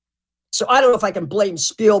novel. So I don't know if I can blame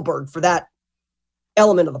Spielberg for that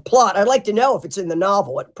element of the plot. I'd like to know if it's in the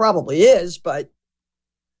novel. It probably is, but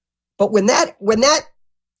when that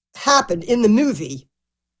happened in the movie,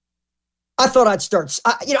 I thought I'd start,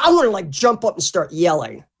 I want to jump up and start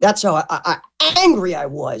yelling. That's how angry I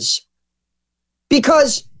was.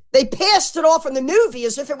 Because they passed it off in the movie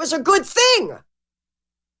as if it was a good thing.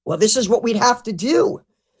 Well, this is what we'd have to do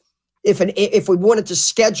if we wanted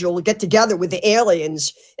to get together with the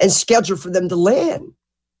aliens and schedule for them to land.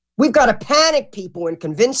 We've got to panic people and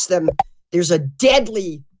convince them there's a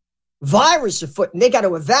deadly virus afoot and they got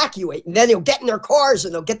to evacuate. And then they'll get in their cars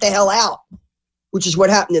and they'll get the hell out, which is what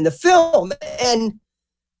happened in the film. And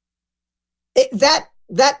that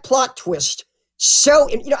plot twist. So,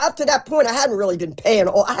 up to that point, I hadn't really been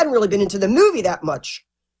into the movie that much.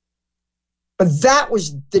 But that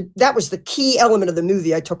was the key element of the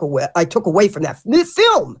movie I took away from that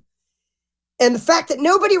film. And the fact that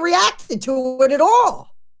nobody reacted to it at all.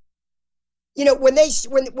 When they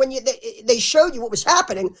showed you what was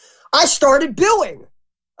happening, I started booing.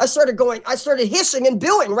 I started hissing and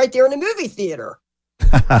booing right there in the movie theater.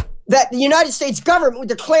 That the United States government would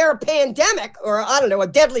declare a pandemic or, a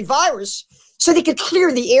deadly virus so they could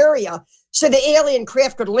clear the area so the alien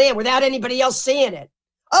craft could land without anybody else seeing it.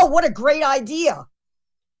 Oh, what a great idea.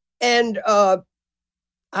 And I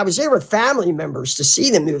was there with family members to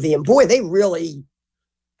see the movie, and boy, they really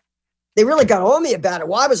got on me about it.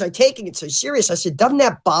 Why was I taking it so serious? I said, doesn't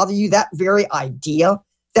that bother you, that very idea?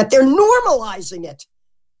 That they're normalizing it.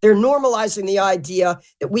 They're normalizing the idea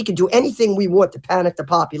that we can do anything we want to panic the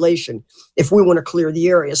population if we want to clear the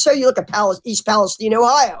area. So you look at East Palestine,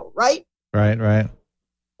 Ohio, right? Right.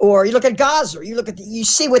 Or you look at Gaza, you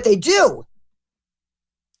see what they do.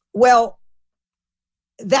 Well,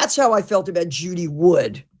 that's how I felt about Judy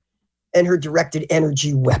Wood and her directed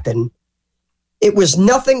energy weapon. It was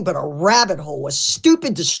nothing but a rabbit hole, a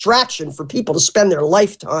stupid distraction for people to spend their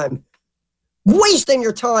lifetime wasting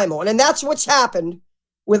your time on. And that's what's happened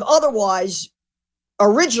with otherwise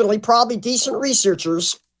originally probably decent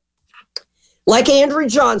researchers like Andrew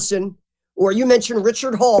Johnson, or you mentioned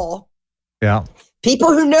Richard Hall. Yeah. People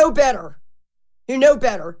who know better.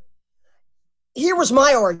 Here was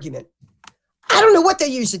my argument. I don't know what they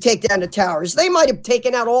used to take down the towers. They might have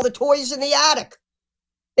taken out all the toys in the attic.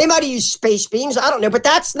 They might have used space beams. I don't know, but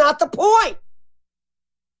that's not the point.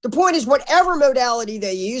 The point is whatever modality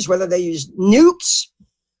they use, whether they use nukes,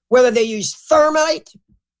 whether they use thermite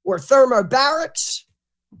or thermobarics,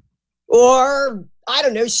 or, I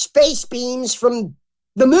don't know, space beams from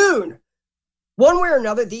the moon. One way or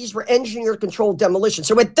another, these were engineer-controlled demolitions.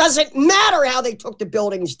 So it doesn't matter how they took the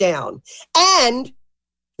buildings down. And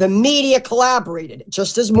the media collaborated.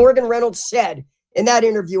 Just as Morgan Reynolds said in that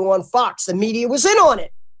interview on Fox, the media was in on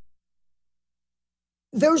it.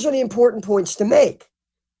 Those are the important points to make.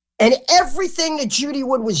 And everything that Judy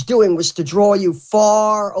Wood was doing was to draw you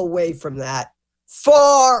far away from that.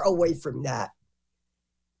 Far away from that.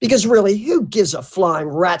 Because really, who gives a flying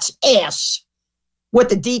rat's ass what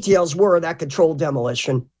the details were of that controlled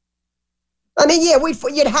demolition? I mean, yeah,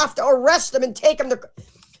 you'd have to arrest them and take them to...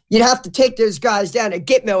 You'd have to take those guys down to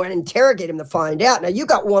Gitmo and interrogate them to find out. Now, you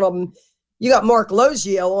got one of them. You got Mark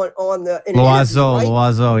Lozio on the... Loiseau, right?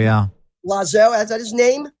 Loiseau, yeah. Loiseau, is that his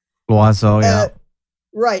name? Loiseau, yeah.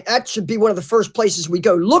 Right. That should be one of the first places we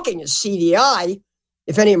go looking is CDI,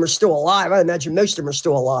 if any of them are still alive. I imagine most of them are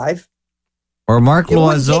still alive. Or Mark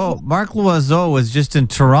Loiseau. Mark Loiseau was just in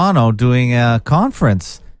Toronto doing a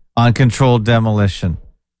conference on controlled demolition.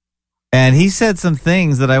 And he said some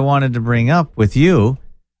things that I wanted to bring up with you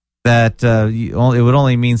that it would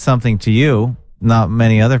only mean something to you. Not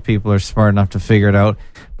many other people are smart enough to figure it out.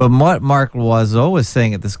 But what Mark Loiseau was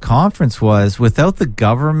saying at this conference was, without the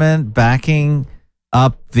government backing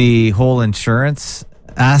up the whole insurance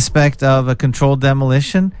aspect of a controlled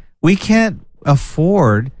demolition, we can't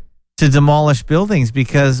afford to demolish buildings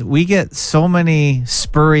because we get so many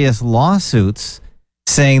spurious lawsuits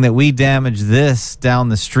saying that we damaged this down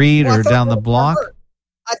the street or down the block.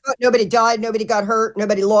 I thought nobody died, nobody got hurt,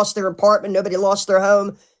 nobody lost their apartment, nobody lost their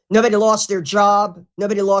home, nobody lost their job,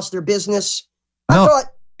 nobody lost their business. I thought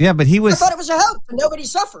it was a hoax and nobody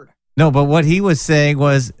suffered. No, but what he was saying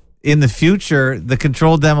was, in the future, the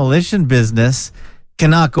controlled demolition business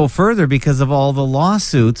cannot go further because of all the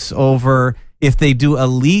lawsuits over if they do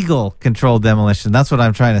illegal controlled demolition. That's what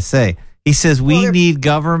I'm trying to say. He says we need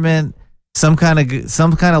government, some kind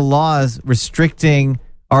of laws restricting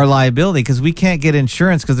our liability because we can't get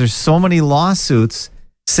insurance because there's so many lawsuits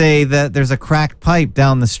say that there's a cracked pipe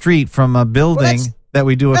down the street from a building that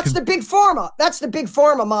we do. That's the big pharma. That's the big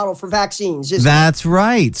pharma model for vaccines. That's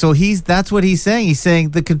right. So that's what he's saying. He's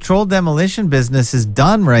saying the controlled demolition business is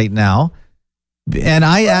done right now. And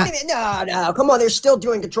no, come on. They're still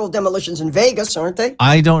doing controlled demolitions in Vegas, aren't they?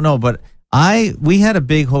 I don't know, but we had a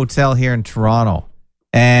big hotel here in Toronto.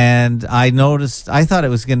 And I noticed, I thought it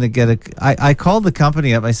was going to get I called the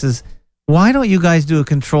company up. I says, why don't you guys do a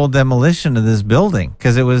controlled demolition of this building?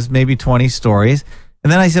 Because it was maybe 20 stories.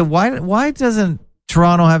 And then I said, why doesn't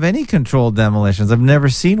Toronto have any controlled demolitions? I've never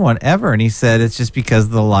seen one ever. And he said, it's just because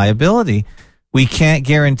of the liability. We can't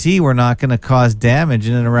guarantee we're not going to cause damage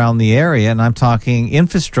in and around the area. And I'm talking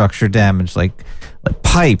infrastructure damage, like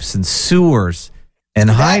pipes and sewers and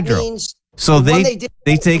hydro. So they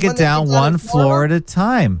take it down one floor at a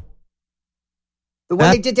time. The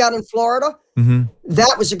one they did down in Florida,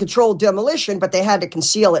 that was a controlled demolition, but they had to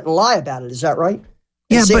conceal it and lie about it. Is that right?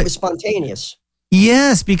 Yeah, but it was spontaneous.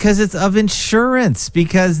 Yes, because it's of insurance,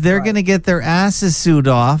 because they're going to get their asses sued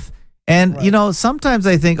off. And, you know, sometimes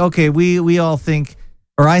I think, okay, we all think,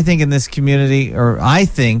 or I think in this community, or I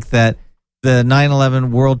think that the 9/11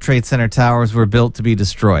 World Trade Center towers were built to be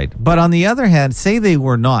destroyed. But on the other hand, say they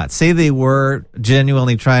were not. Say they were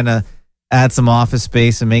genuinely trying to add some office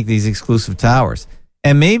space and make these exclusive towers.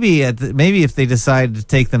 And maybe if they decided to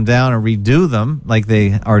take them down and redo them like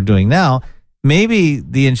they are doing now, maybe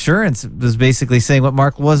the insurance was basically saying what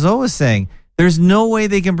Mark Loiseau was saying. There's no way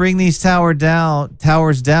they can bring these towers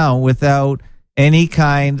down without any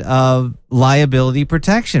kind of liability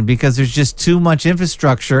protection because there's just too much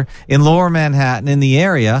infrastructure in Lower Manhattan in the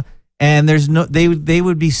area, and there's no they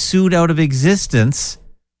would be sued out of existence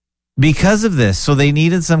because of this. So they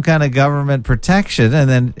needed some kind of government protection. And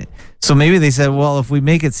then, so maybe they said, well, if we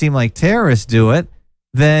make it seem like terrorists do it,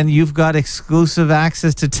 then you've got exclusive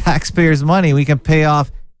access to taxpayers' money. We can pay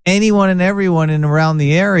off anyone and everyone in around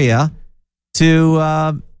the area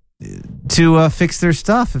to fix their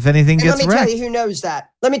stuff if anything gets wrecked. Let me tell you who knows that.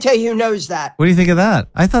 Let me tell you who knows that. What do you think of that?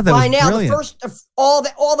 I thought that was brilliant. All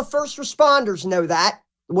the first responders know that,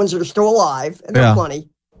 the ones that are still alive, and there are plenty.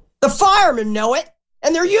 The firemen know it,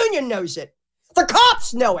 and their union knows it. The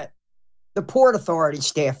cops know it. The Port Authority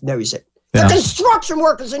staff knows it. The construction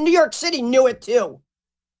workers in New York City knew it too.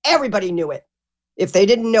 Everybody knew it. If they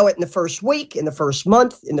didn't know it in the first week, in the first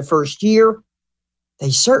month, in the first year, they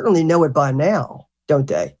certainly know it by now, don't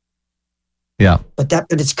they? Yeah. But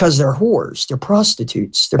it's because they're whores. They're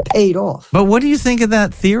prostitutes. They're paid off. But what do you think of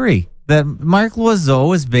that theory? That Mark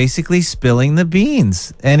Loiseau is basically spilling the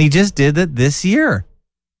beans. And he just did it this year.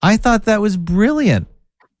 I thought that was brilliant.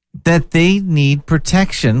 That they need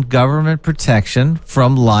protection, government protection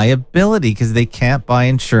from liability because they can't buy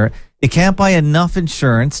insurance. They can't buy enough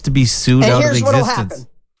insurance to be sued out of existence.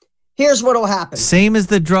 Here's what'll happen. Same as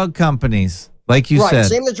the drug companies, like you said.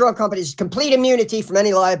 Same as the drug companies. Complete immunity from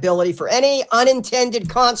any liability for any unintended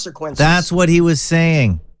consequences. That's what he was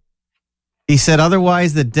saying. He said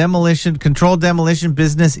otherwise the controlled demolition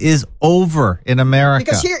business is over in America.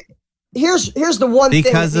 Because here's the one thing.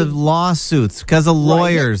 Because of lawsuits, because of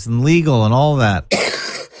lawyers and legal and all that.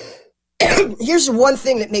 Here's the one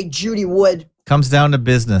thing that made Judy Wood. Comes down to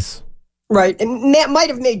business. Right. And that might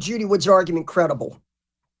have made Judy Wood's argument credible.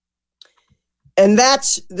 And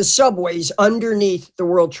that's the subways underneath the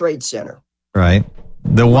World Trade Center. Right.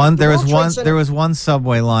 There was one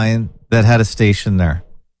subway line that had a station there.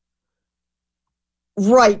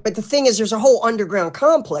 Right. But the thing is, there's a whole underground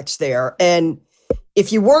complex there. And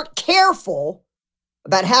if you weren't careful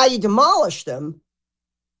about how you demolish them,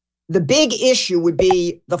 the big issue would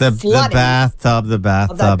be the flooding. The bathtub.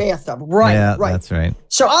 Of that bathtub. Right. Yeah, right. That's right.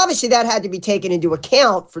 So obviously that had to be taken into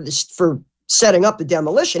account for setting up the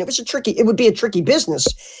demolition. It would be a tricky business.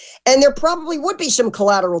 And there probably would be some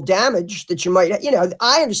collateral damage that you might,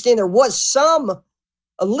 I understand there was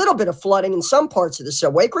a little bit of flooding in some parts of the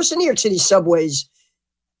subway. Of course, the New York City subways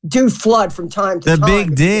do flood from time to time. The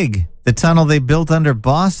Big Dig, the tunnel they built under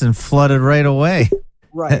Boston flooded right away.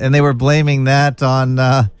 Right. And they were blaming that on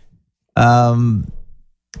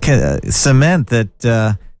cement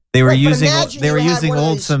that they were using. They were using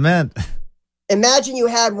old cement. Imagine you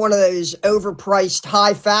had one of those overpriced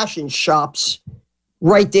high fashion shops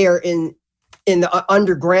right there in the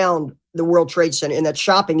underground, the World Trade Center, in that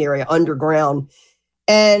shopping area underground,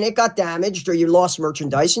 and it got damaged or you lost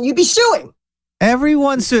merchandise, and you'd be suing.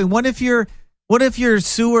 Everyone's suing. What if your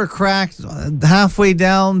sewer cracked halfway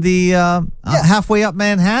down halfway up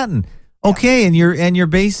Manhattan? Okay, and your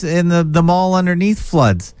base in the mall underneath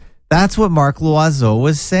floods. That's what Mark Loiseau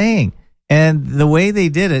was saying. And the way they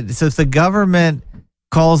did it, so if the government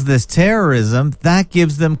calls this terrorism, that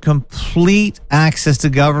gives them complete access to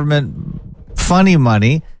government funny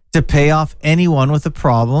money to pay off anyone with a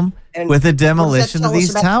problem with the demolition of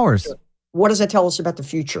these towers. What does that tell us about the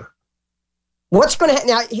future? What's going to happen?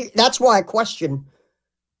 Now, that's why I question.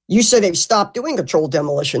 You say they've stopped doing controlled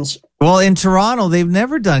demolitions. Well, in Toronto, they've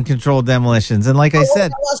never done controlled demolitions. And like I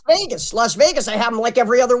said... Las Vegas, they have them like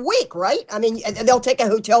every other week, right? I mean, they'll take a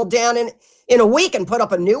hotel down in a week and put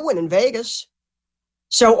up a new one in Vegas.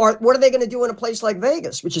 So what are they going to do in a place like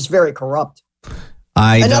Vegas, which is very corrupt?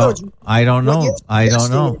 I don't know.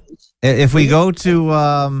 If we go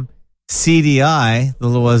to CDI, the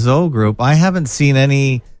Loiseau Group, I haven't seen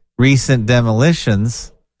any recent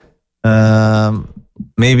demolitions.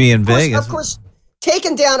 Maybe in Vegas. Of course,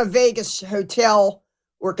 taking down a Vegas hotel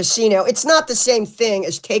or casino, it's not the same thing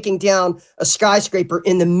as taking down a skyscraper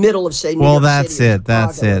in the middle of, say, New York City.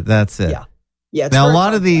 That's it. Yeah. Now a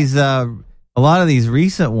lot of these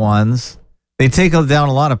recent ones, they take down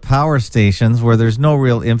a lot of power stations where there's no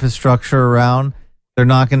real infrastructure around. They're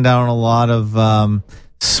knocking down a lot of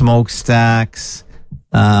smokestacks.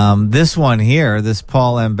 This one here, this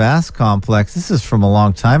Paul M. Bass complex, this is from a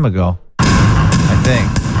long time ago. I think.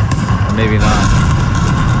 Or maybe not.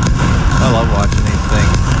 I love watching these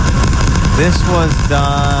things. This was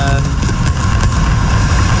done...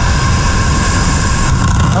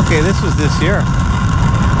 Okay, this was this year.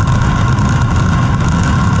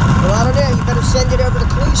 Well, I don't know. You better send it over to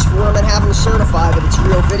police for them and have them certify that it's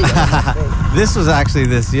real video. This was actually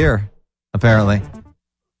this year, apparently.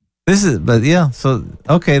 So,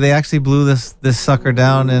 okay, they actually blew this sucker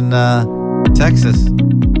down in Texas.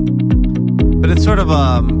 But it's sort of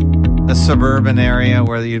a a suburban area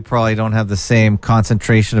where you probably don't have the same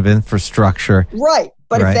concentration of infrastructure. Right.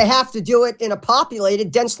 But Right. if they have to do it in a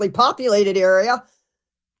densely populated area,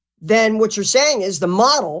 then what you're saying is the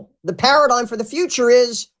paradigm for the future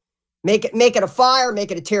is make it a fire,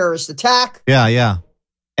 make it a terrorist attack. Yeah.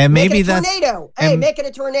 And Make maybe it a that's tornado. Hey, make it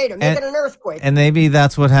a tornado. Make it an earthquake. and maybe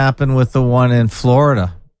that's what happened with the one in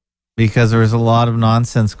Florida, because there was a lot of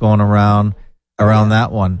nonsense going around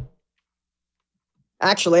that one.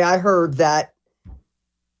 Actually, I heard that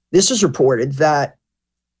this is reported that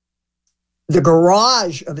the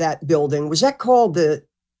garage of that building, was that called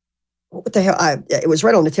what the hell? It was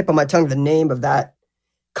right on the tip of my tongue, the name of that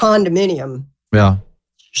condominium. Yeah.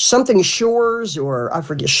 Something Shores, or I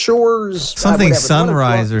forget, Shores. Something whatever.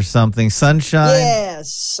 Sunrise or something. Sunshine.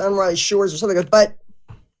 Yes, Sunrise Shores or something. But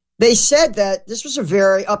they said that this was a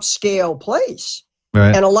very upscale place.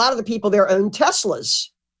 Right. And a lot of the people there owned Teslas.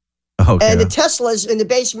 Okay. And the Teslas in the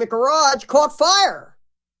basement garage caught fire.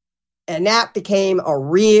 And that became a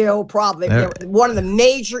real problem. One of the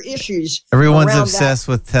major issues. Everyone's obsessed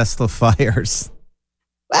with Tesla fires.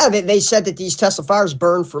 Well, they said that these Tesla fires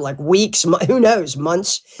burned for like weeks, who knows,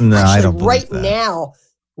 months. No, Actually, I don't believe that.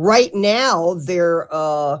 Right now,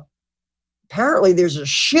 apparently there's a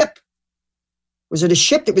ship. Was it a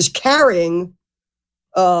ship that was carrying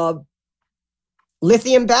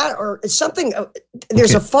lithium battery or something?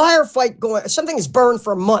 There's a firefight going. Something is burned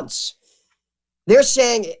for months. They're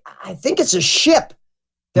saying, I think it's a ship.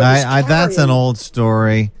 That's an old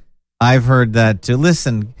story. I've heard that too.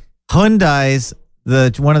 Listen, Hyundai's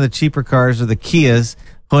one of the cheaper cars, or the Kias,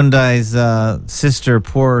 Hyundai's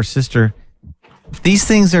poorer sister. These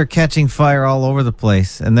things are catching fire all over the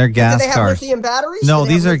place, and they're gas cars. Do they have lithium batteries? No,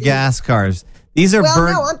 these are gas cars. These are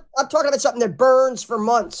burnt. No, I'm talking about something that burns for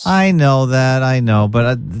months. I know.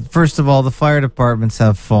 But first of all, the fire departments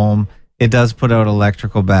have foam. It does put out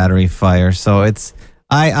electrical battery fire. So it's,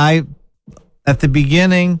 at the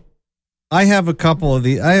beginning, I have a couple of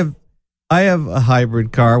these. I have a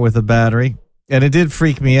hybrid car with a battery, and it did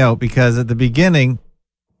freak me out because at the beginning,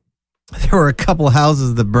 there were a couple of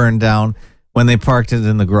houses that burned down when they parked it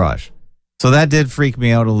in the garage. So that did freak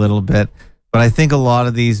me out a little bit. But I think a lot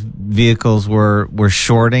of these vehicles were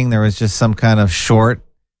shorting. There was just some kind of short,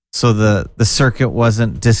 so the circuit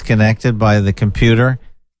wasn't disconnected by the computer.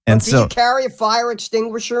 And do you carry a fire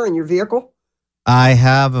extinguisher in your vehicle? I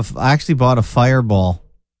actually bought a fireball.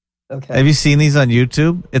 Okay. Have you seen these on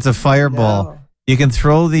YouTube? It's a fireball. No. You can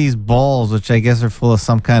throw these balls, which I guess are full of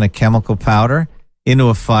some kind of chemical powder, into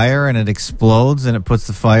a fire, and it explodes and it puts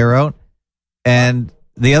the fire out. And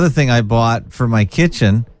the other thing I bought for my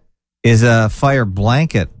kitchen is a fire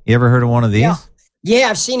blanket. You ever heard of one of these? Yeah,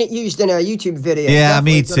 I've seen it used in a YouTube video. Yeah,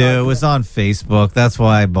 me too. It was on Facebook. That's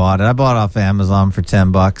why I bought it. I bought it off Amazon for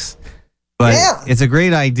 $10. But it's a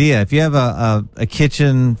great idea. If you have a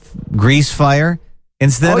kitchen grease fire,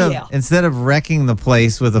 instead of wrecking the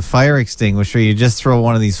place with a fire extinguisher, you just throw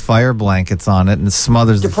one of these fire blankets on it and it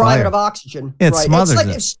smothers the fire. Deprive it of oxygen. It smothers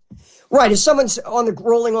it. Right, if someone's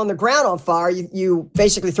rolling on the ground on fire, you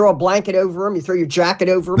basically throw a blanket over them, you throw your jacket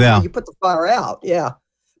over them, and you put the fire out. Yeah.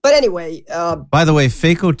 But anyway. By the way,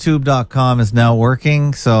 FAK814-Lynn is now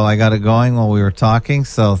working, so I got it going while we were talking.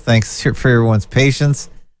 So thanks for everyone's patience.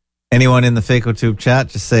 Anyone in the FAK814 chat,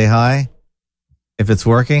 just say hi if it's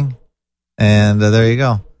working. And there you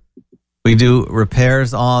go. We do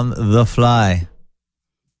repairs on the fly.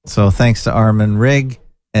 So thanks to Armin Rig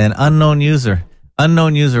and Unknown User.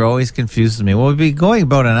 Unknown user always confuses me. Well, we'll be going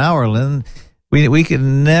about an hour, Lynn. We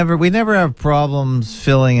never have problems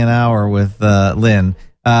filling an hour with Lynn.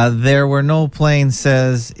 There were no planes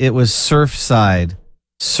says it was Surfside.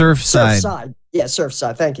 Surfside. Yeah,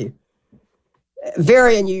 Surfside. Thank you.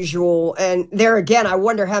 Very unusual. And there again, I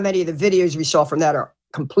wonder how many of the videos we saw from that are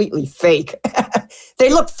completely fake. They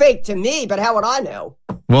look fake to me, but how would I know?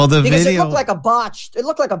 Well, because it looked like a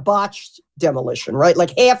botched demolition, right?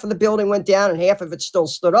 Like half of the building went down and half of it still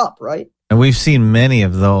stood up, right? And we've seen many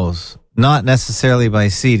of those, not necessarily by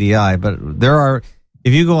CDI, but there are.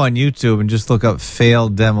 If you go on YouTube and just look up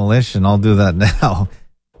failed demolition, I'll do that now.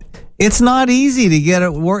 It's not easy to get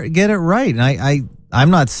it right. And I'm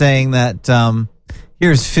not saying that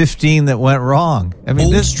here's 15 that went wrong. I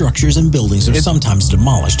mean, old structures and buildings are sometimes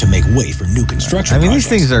demolished to make way for new construction projects. These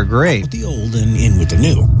things are great. With the old and in with the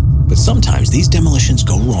new. But sometimes these demolitions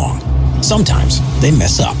go wrong. Sometimes they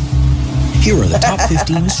mess up. Here are the top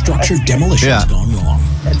 15 structure demolitions gone wrong.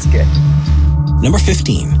 That's good. Number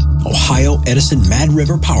 15, Ohio Edison Mad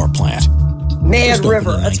River Power Plant. Mad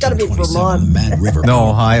River. That's got to be Vermont. Mad River. No,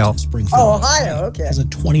 Ohio. Oh, Ohio. Okay. Has a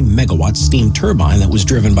 20 megawatt steam turbine that was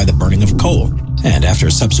driven by the burning of coal. and after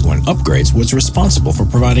subsequent upgrades was responsible for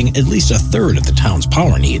providing at least a third of the town's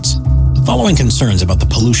power needs. Following concerns about the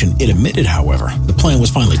pollution it emitted, however, the plant was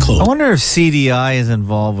finally closed. I wonder if CDI is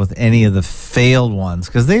involved with any of the failed ones,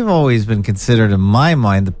 because they've always been considered, in my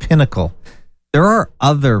mind, the pinnacle. There are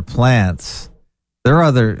other plants. There are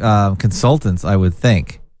other consultants, I would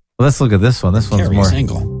think. Well, let's look at this one. This one's more...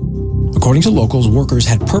 Angle. According to locals, workers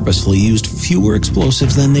had purposefully used fewer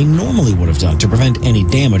explosives than they normally would have done to prevent any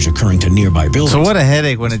damage occurring to nearby buildings. So what a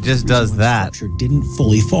headache when it just does that. The structure didn't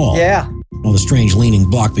fully fall. Yeah. While the strange leaning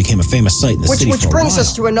block became a famous sight in the city for a while. Which brings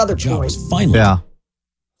us to another point. Finally,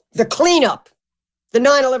 the cleanup. The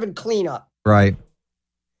 9/11 cleanup. Right.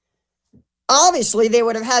 Obviously, they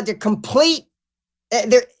would have had to complete...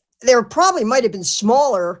 There probably might have been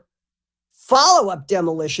smaller follow-up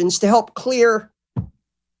demolitions to help clear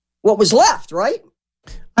what was left, right?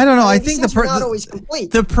 I don't know. I think think not always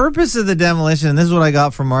complete. The purpose of the demolition, and this is what I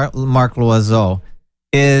got from Mark Loiseau,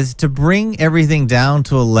 is to bring everything down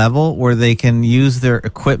to a level where they can use their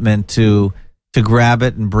equipment to grab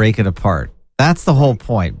it and break it apart. That's the whole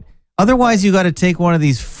point. Otherwise, you got to take one of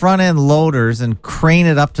these front-end loaders and crane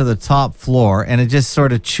it up to the top floor, and it just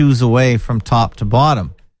sort of chews away from top to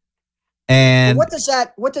bottom. And what does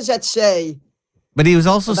that say? But he was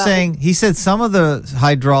also saying, he said some of the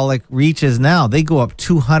hydraulic reaches now, they go up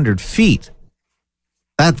 200 feet.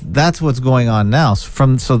 That's what's going on now.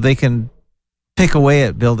 So they can pick away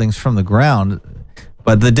at buildings from the ground.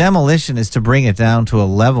 But the demolition is to bring it down to a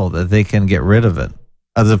level that they can get rid of it.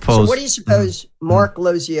 As opposed. So what do you suppose Mark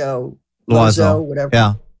Loiseau, whatever.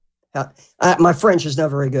 Yeah. My French is not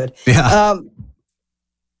very good. Yeah.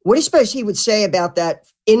 What do you suppose he would say about that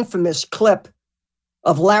infamous clip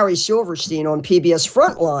of Larry Silverstein on PBS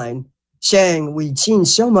Frontline saying we'd seen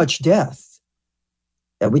so much death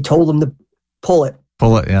that we told him to pull it.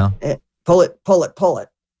 Pull it, yeah. Pull it.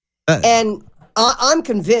 And I'm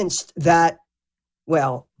convinced that,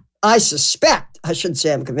 well, I suspect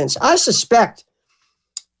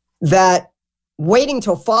that waiting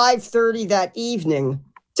till 5:30 that evening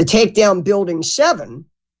to take down Building 7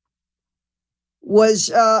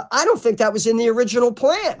 was, I don't think that was in the original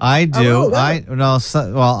plan. I do.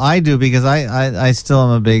 I do because I still am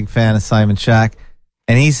a big fan of Simon Shack.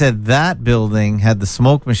 And he said that building had the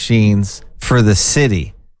smoke machines for the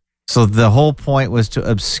city. So the whole point was to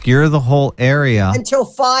obscure the whole area. Until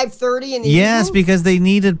 5:30 in the Yes, evening? because they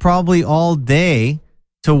needed probably all day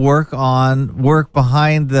to work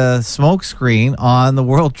behind the smoke screen on the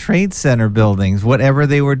World Trade Center buildings, whatever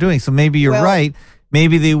they were doing. So maybe you're right.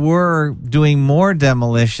 Maybe they were doing more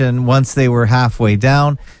demolition once they were halfway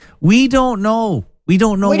down. We don't know. We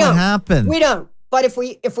don't know what happened. We don't. But if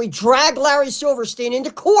we drag Larry Silverstein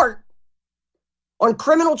into court on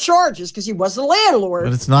criminal charges because he was the landlord.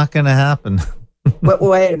 But it's not going to happen. But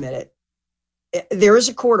wait a minute. There is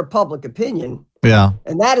a court of public opinion. Yeah.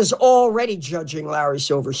 And that is already judging Larry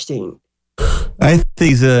Silverstein. I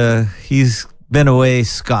think he's been away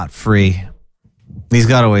scot-free. He's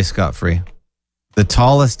got away scot-free. The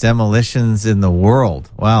tallest demolitions in the world.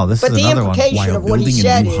 Wow, this is another one. While building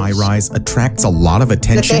a new high-rise attracts a lot of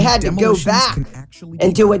attention, that they had to go back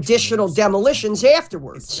and do additional demolitions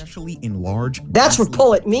afterwards. Especially in large. That's what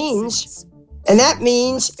pull it means. And that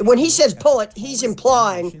means, when he says pull it, he's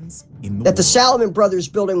implying that the Salomon Brothers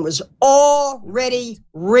building was already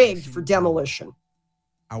rigged for demolition.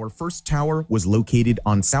 Our first tower was located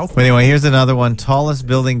on South. But anyway, here's another one. Tallest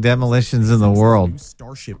building demolitions in the world.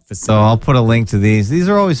 So I'll put a link to these. These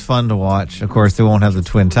are always fun to watch. Of course, they won't have the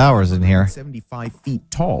Twin Towers in here. 75 feet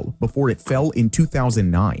tall before it fell in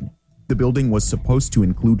 2009. The building was supposed to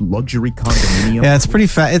include luxury condominium. Yeah, it's pretty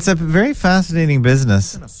it's a very fascinating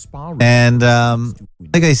business. And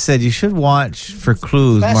like I said, you should watch for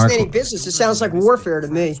clues. Fascinating business. It sounds like warfare to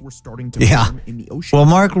me. Yeah. Well,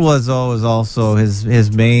 Mark Loiseau is also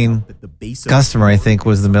his main customer, I think,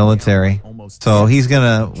 was the military. So he's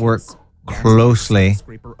going to work closely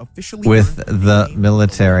with the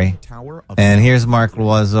military. And here's Mark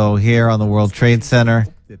Loiseau here on the World Trade Center.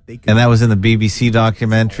 And that was in the BBC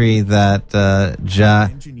documentary that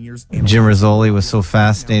Jim Rizzoli was so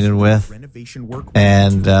fascinated with.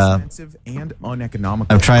 And I'm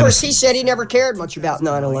trying to... he said he never cared much about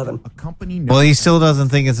 9/11. Well, he still doesn't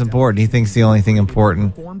think it's important. He thinks the only thing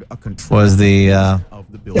important was the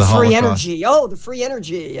free energy. Oh, the free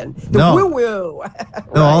energy and the woo-woo.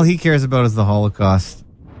 Right. No, all he cares about is the Holocaust.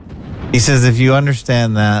 He says if you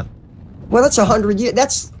understand that... Well, that's 100 years.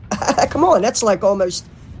 That's... Come on, that's like almost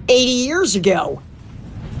 80 years ago.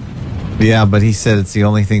 Yeah, but he said it's the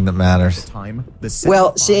only thing that matters.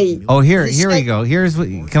 Well, see... Oh, here we go. Here's what...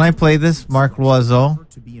 Can I play this, Mark Loiseau?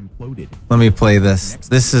 imploded. Let me play this.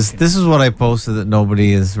 This is what I posted that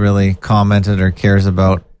nobody has really commented or cares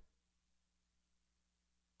about.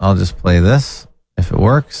 I'll just play this if it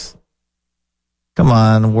works. Come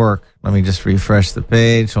on, work. Let me just refresh the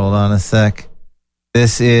page. Hold on a sec.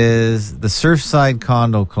 This is the Surfside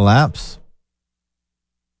condo collapse.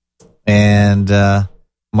 And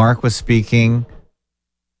Mark was speaking.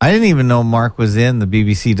 I didn't even know Mark was in the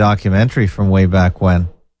BBC documentary from way back when.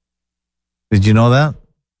 Did you know that?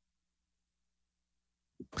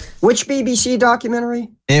 Which BBC documentary?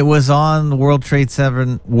 It was on World Trade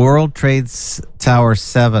Tower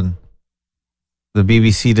 7. The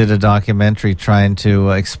BBC did a documentary trying to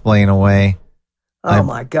explain away. Oh,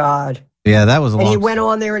 my God. Yeah, that was a And long he went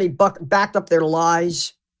on there and he backed up their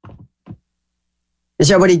lies. Is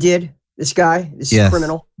that what he did? This guy? This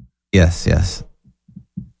criminal? Yes. I'm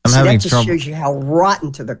See, having that just trouble. shows you how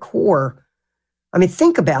rotten to the core. I mean,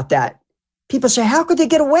 think about that. People say, how could they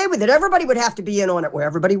get away with it? Everybody would have to be in on it. Well,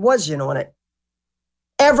 everybody was in on it.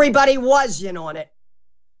 Everybody was in on it.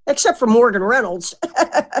 Except for Morgan Reynolds.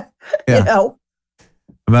 You know?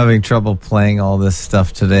 I'm having trouble playing all this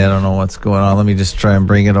stuff today. I don't know what's going on. Let me just try and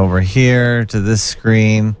bring it over here to this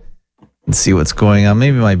screen and see what's going on.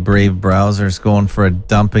 Maybe my Brave browser is going for a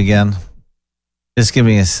dump again. Just give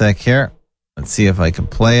me a sec here. Let's see if I can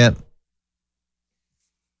play it.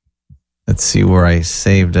 Let's see where I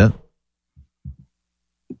saved it.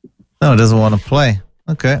 No, it doesn't want to play.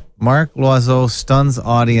 Okay. Mark Loiseau stuns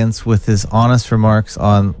audience with his honest remarks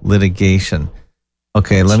on litigation.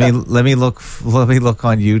 Okay, let me look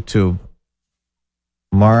on YouTube.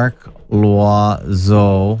 Mark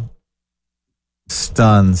Loiseau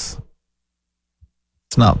stuns.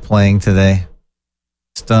 It's not playing today.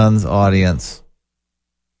 Stuns audience.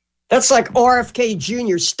 That's like RFK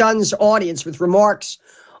Jr. stuns audience with remarks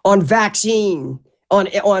on vaccine, on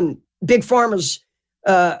Big Pharma's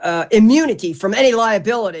immunity from any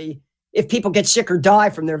liability if people get sick or die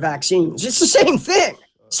from their vaccines. It's the same thing.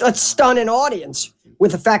 So let's stun an audience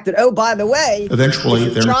with the fact that, oh, by the way, eventually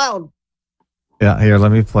their child. Yeah, here,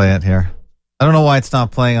 let me play it here. I don't know why it's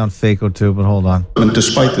not playing on FAK814, but hold on. And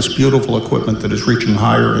despite this beautiful equipment that is reaching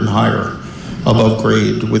higher and higher above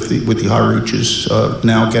grade with the high reaches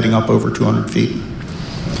now getting up over 200 feet.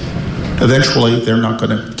 Eventually, they're not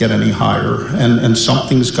going to get any higher, and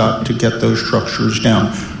something's got to get those structures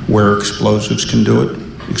down where explosives can do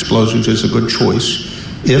it. Explosives is a good choice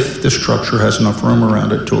if the structure has enough room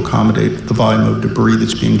around it to accommodate the volume of debris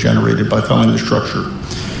that's being generated by felling the structure,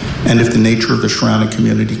 and if the nature of the surrounding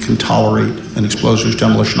community can tolerate an explosives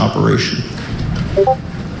demolition operation.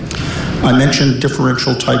 I mentioned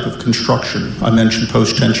differential type of construction. I mentioned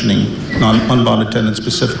post-tensioning, unbonded tenon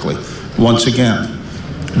specifically. Once again,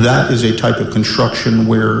 that is a type of construction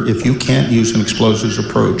where if you can't use an explosives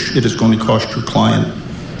approach, it is going to cost your client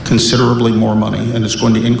considerably more money, and it's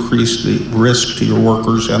going to increase the risk to your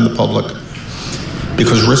workers and the public,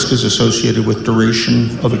 because risk is associated with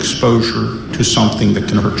duration of exposure to something that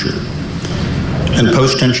can hurt you. And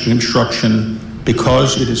post-tension construction,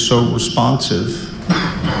 because it is so responsive,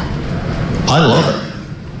 I love it,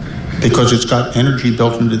 because it's got energy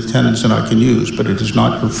built into the tenons that I can use, but it is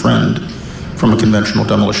not your friend from a conventional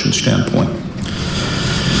demolition standpoint.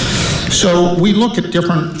 So we look at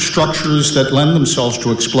different structures that lend themselves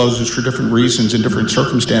to explosives for different reasons in different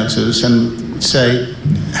circumstances and say,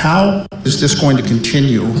 how is this going to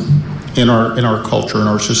continue in our culture, in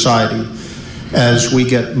our society, as we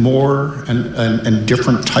get more and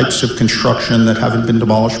different types of construction that haven't been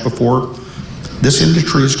demolished before? This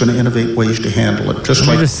industry is going to innovate ways to handle it. Let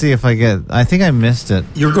me just see if I think I missed it.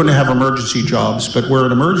 You're going to have emergency jobs, but where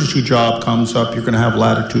an emergency job comes up, you're going to have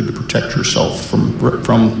latitude to protect yourself from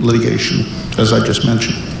litigation, as I just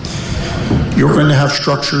mentioned. You're going to have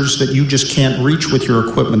structures that you just can't reach with your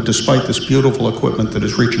equipment, despite this beautiful equipment that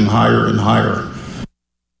is reaching higher and higher.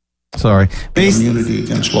 Sorry. Immunity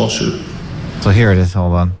against lawsuit. So here it is.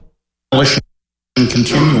 Hold on.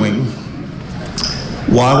 Continuing,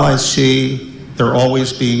 while I see there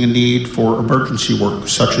always being a need for emergency work,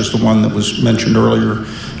 such as the one that was mentioned earlier.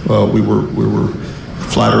 We were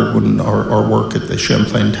flattered when our work at the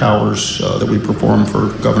Champlain Towers that we performed for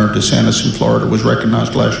Governor DeSantis in Florida was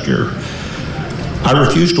recognized last year. I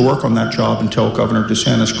refused to work on that job until Governor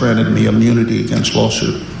DeSantis granted me immunity against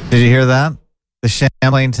lawsuit. Did you hear that? The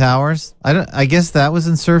Champlain Towers? I guess that was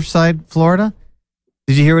in Surfside, Florida.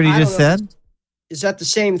 Did you hear what he just said? Is that the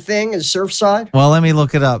same thing as Surfside? Well, let me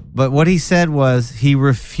look it up. But what he said was he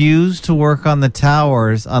refused to work on the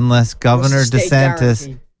towers unless Governor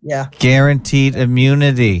DeSantis guaranteed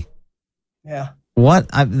immunity. Yeah. What?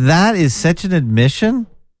 That is such an admission.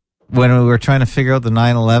 when we were trying to figure out the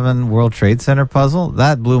 9/11 World Trade Center puzzle,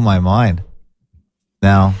 that blew my mind.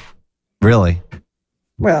 Now, really.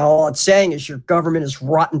 Well, all it's saying is your government is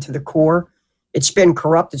rotten to the core. It's been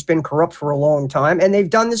corrupt. It's been corrupt for a long time, and they've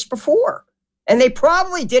done this before. And they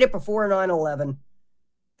probably did it before 9/11.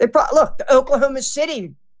 Look, the Oklahoma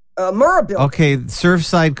City Murrah building. Okay,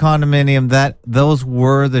 Surfside condominium. Those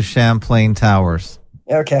were the Champlain Towers.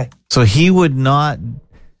 Okay. So he would not.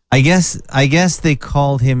 I guess they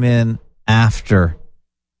called him in after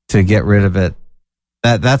to get rid of it.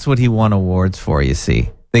 That's what he won awards for. You see,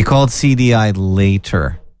 they called CDI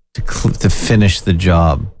later to finish the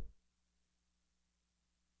job.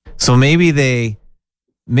 So maybe this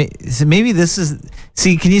is.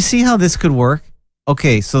 See, can you see how this could work?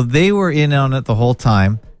 Okay, so they were in on it the whole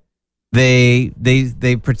time. They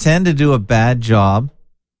pretend to do a bad job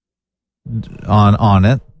on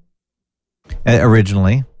it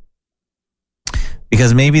originally,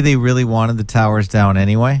 because maybe they really wanted the towers down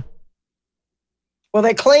anyway. Well,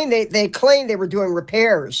 they claim they were doing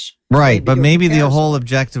repairs. Right, but maybe the whole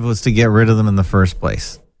objective was to get rid of them in the first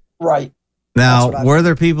place. Right. Now, were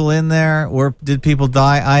there people in there? Or did people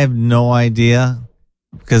die? I have no idea,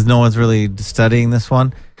 because no one's really studying this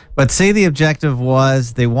one. But say the objective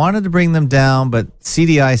was they wanted to bring them down, but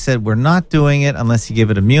CDI said, we're not doing it unless you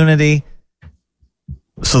give it immunity.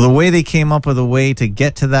 So the way they came up with a way to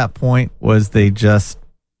get to that point was they just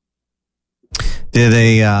did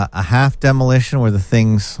a half demolition where the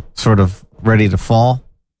thing's sort of ready to fall.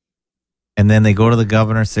 And then they go to the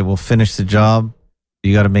governor and say, we'll finish the job.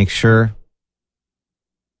 You got to make sure.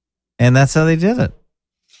 And that's how they did it.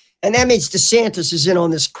 And that means DeSantis is in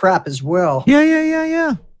on this crap as well.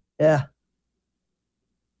 Yeah. Yeah.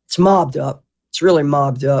 It's mobbed up. It's really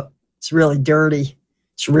mobbed up. It's really dirty.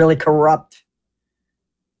 It's really corrupt.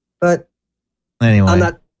 But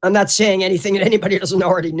anyway, I'm not saying anything that anybody doesn't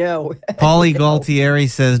already know. Paulie Galtieri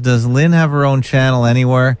says, does Lynn have her own channel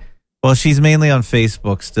anywhere? Well, she's mainly on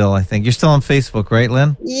Facebook still, I think. You're still on Facebook, right,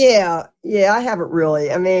 Lynn? Yeah, I haven't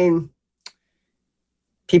really. I mean,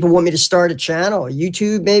 people want me to start a channel.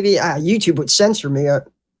 YouTube, maybe. YouTube would censor me. I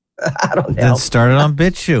don't know. Then start it on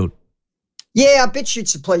BitChute. Yeah,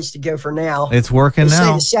 BitChute's the place to go for now. It's working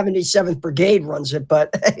now. They say the 77th Brigade runs it,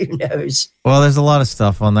 but who knows? Well, there's a lot of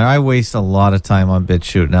stuff on there. I waste a lot of time on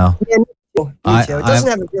BitChute now. Yeah, me too. It doesn't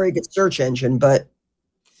have a very good search engine, but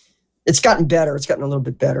it's gotten better. It's gotten a little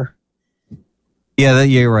bit better. Yeah,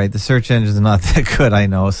 you're right. The search engine's not that good, I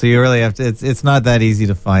know. So you really have to. It's not that easy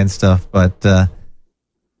to find stuff,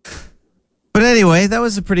 But anyway, that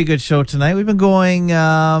was a pretty good show tonight. We've been going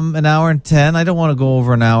an hour and 10. I don't want to go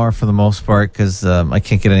over an hour for the most part because I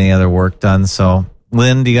can't get any other work done. So,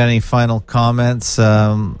 Lynn, do you got any final comments?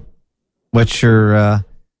 What's your,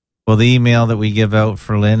 the email that we give out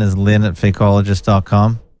for Lynn is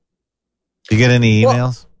lynn@fakeologist.com. Do you get any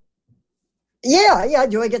emails? Yeah, I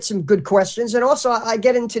do. I get some good questions. And also I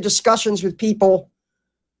get into discussions with people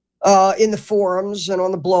in the forums and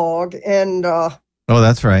on the blog. And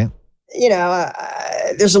that's right.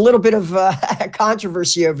 There's a little bit of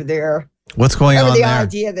controversy over there. What's going on the there?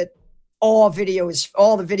 Idea that all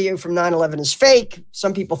the video from 9/11 is fake.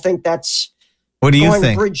 Some people think that's what do you going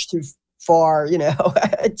think? A bridge too far.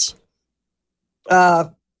 It's, I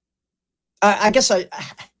guess I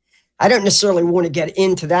don't necessarily want to get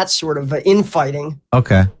into that sort of infighting.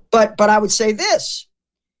 Okay, but I would say this: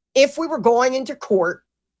 if we were going into court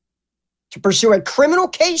to pursue a criminal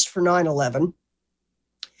case for 9/11.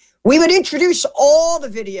 We would introduce all the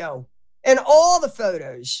video and all the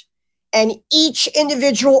photos, and each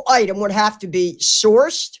individual item would have to be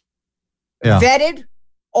sourced, vetted,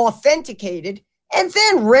 authenticated, and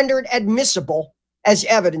then rendered admissible as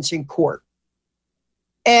evidence in court.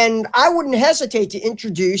 And I wouldn't hesitate to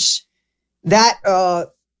introduce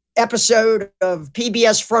that episode of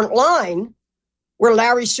PBS Frontline where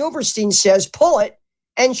Larry Silverstein says, pull it,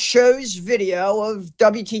 and shows video of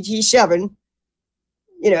WTT-7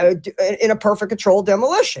 in a perfect controlled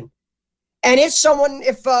demolition. And if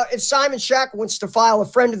Simon Shack wants to file a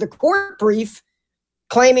friend of the court brief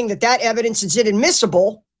claiming that evidence is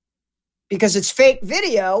inadmissible because it's fake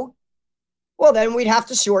video, well, then we'd have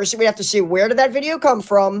to source it. We'd have to see, where did that video come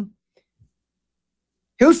from?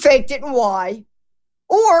 Who faked it and why?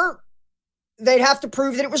 Or they'd have to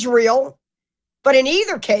prove that it was real. But in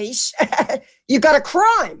either case, you got a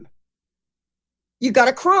crime. You got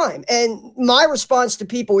a crime. And my response to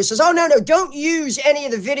people who says, oh, no, don't use any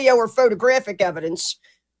of the video or photographic evidence.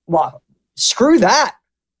 Well, screw that.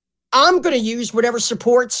 I'm going to use whatever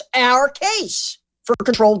supports our case for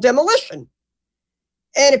controlled demolition.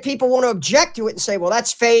 And if people want to object to it and say, well,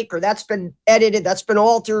 that's fake, or that's been edited, that's been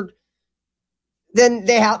altered, then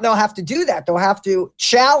they'll have to do that. They'll have to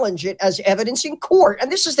challenge it as evidence in court.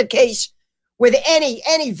 And this is the case with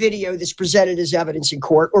any video that's presented as evidence in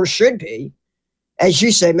court, or should be. As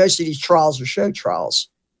you say, most of these trials are show trials.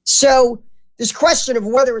 So this question of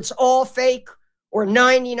whether it's all fake or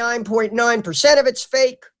 99.9% of it's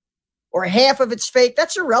fake or half of it's fake,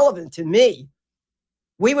 that's irrelevant to me.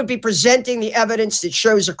 We would be presenting the evidence that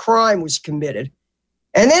shows a crime was committed.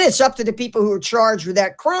 And then it's up to the people who are charged with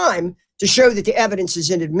that crime to show that the evidence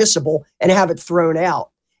is inadmissible and have it thrown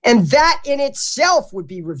out. And that in itself would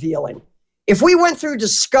be revealing. If we went through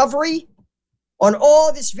discovery on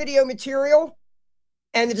all this video material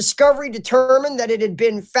and the discovery determined that it had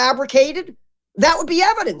been fabricated, that would be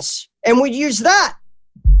evidence. And we'd use that.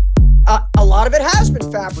 A lot of it has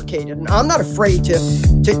been fabricated, and I'm not afraid to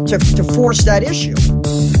force that issue.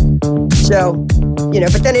 So,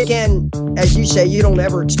 but then again, as you say, you don't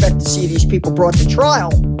ever expect to see these people brought to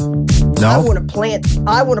trial. No. I want to plant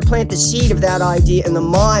the seed of that idea in the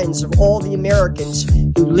minds of all the Americans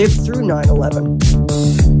who lived through 9/11.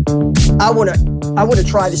 I want to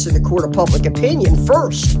try this in the court of public opinion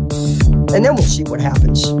first, and then we'll see what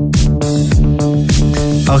happens.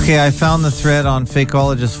 Okay, I found the thread on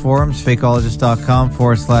Fakeologist forums,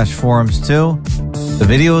 fakeologist.com/forums2. The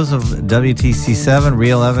videos of WTC7,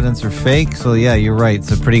 real evidence or fake. So yeah, you're right.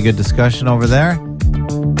 It's a pretty good discussion over there.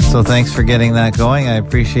 So thanks for getting that going. I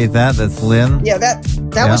appreciate that. That's Lynn. Yeah, that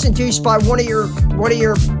was induced by one of your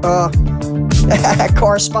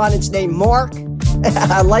correspondents named Mark.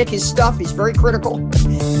 I like his stuff. He's very critical.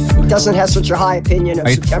 He doesn't have such a high opinion of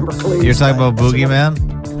September Clues. You're talking about Boogeyman?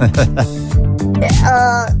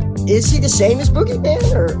 Is he the same as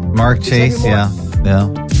Boogeyman? Or Mark Chase, yeah, I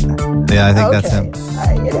think that's him.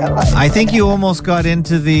 I think you almost got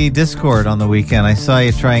into the Discord on the weekend. I saw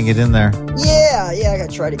you try and get in there. Yeah, I got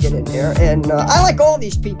to try to get in there. And I like all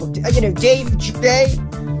these people. Dave J.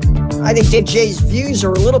 I think Dave J's views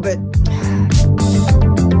are a little bit,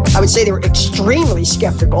 I would say they were extremely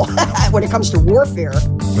skeptical when it comes to warfare.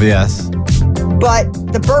 Yes. But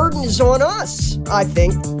the burden is on us, I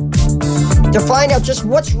think, to find out just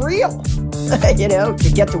what's real,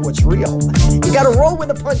 to get to what's real. You got to roll with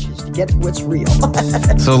the punches to get to what's real.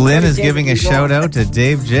 So Lynn is giving a shout out to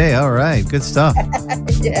Dave J. All right, good stuff.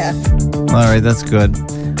 Yeah. All right, that's good.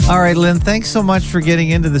 All right, Lynn, thanks so much for getting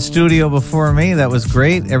into the studio before me. That was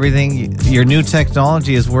great. Everything, your new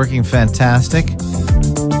technology is working fantastic.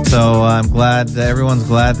 So I'm glad, everyone's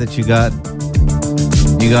glad that you got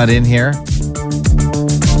in here.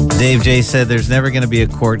 Dave J said there's never going to be a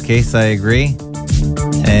court case. I agree.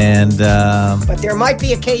 And but there might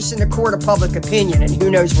be a case in the court of public opinion, and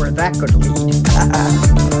who knows where that could lead.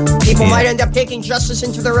 People might end up taking justice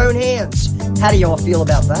into their own hands. How do you all feel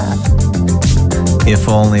about that? If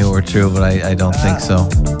only it were true, but I don't think so.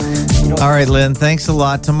 All right, Lynn, thanks a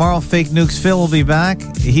lot. Tomorrow, Fake Nukes Phil will be back.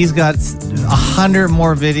 He's got 100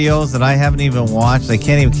 more videos that I haven't even watched. I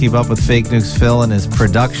can't even keep up with Fake Nukes Phil and his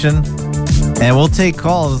production. And we'll take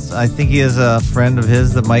calls. I think he has a friend of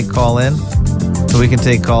his that might call in. So we can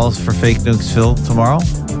take calls for Fake Nukes Phil tomorrow.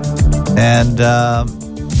 And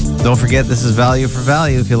don't forget, this is value for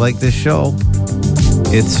value. If you like this show,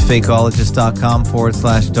 it's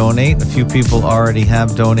fakeologist.com/donate. A few people already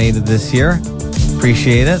have donated this year.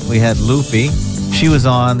 Appreciate it. We had Loopy. She was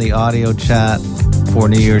on the audio chat for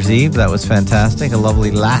New Year's Eve. That was fantastic. A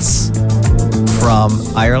lovely lass from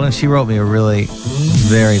Ireland. She wrote me a really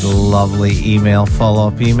very lovely email,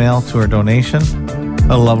 follow-up email to her donation.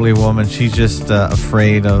 A lovely woman. She's just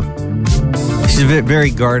afraid of... She's a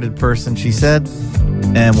very guarded person, she said,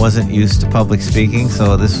 and wasn't used to public speaking,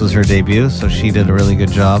 so this was her debut, so she did a really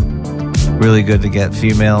good job. Really good to get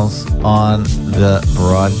females on the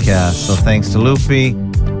broadcast. So thanks to Loopy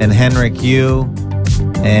and Henrik Yu.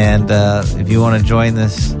 And if you want to join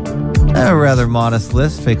this rather modest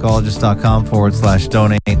list,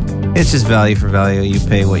 fakeologist.com/donate. It's just value for value. You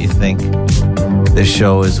pay what you think this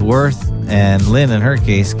show is worth. And Lynn, in her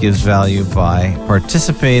case, gives value by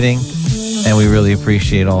participating. And we really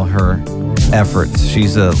appreciate all her efforts.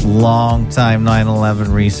 She's a long-time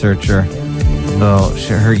 9/11 researcher. So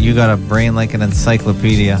you got a brain like an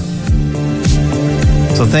encyclopedia.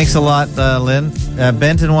 So thanks a lot, Lynn.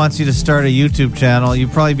 Benton wants you to start a YouTube channel.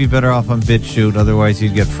 You'd probably be better off on BitChute. Otherwise,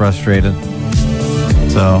 you'd get frustrated.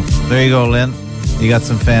 So there you go, Lynn. You got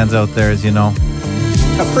some fans out there, as you know.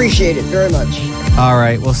 Appreciate it very much. All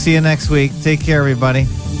right. We'll see you next week. Take care, everybody.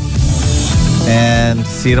 And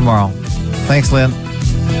see you tomorrow. Thanks, Lynn.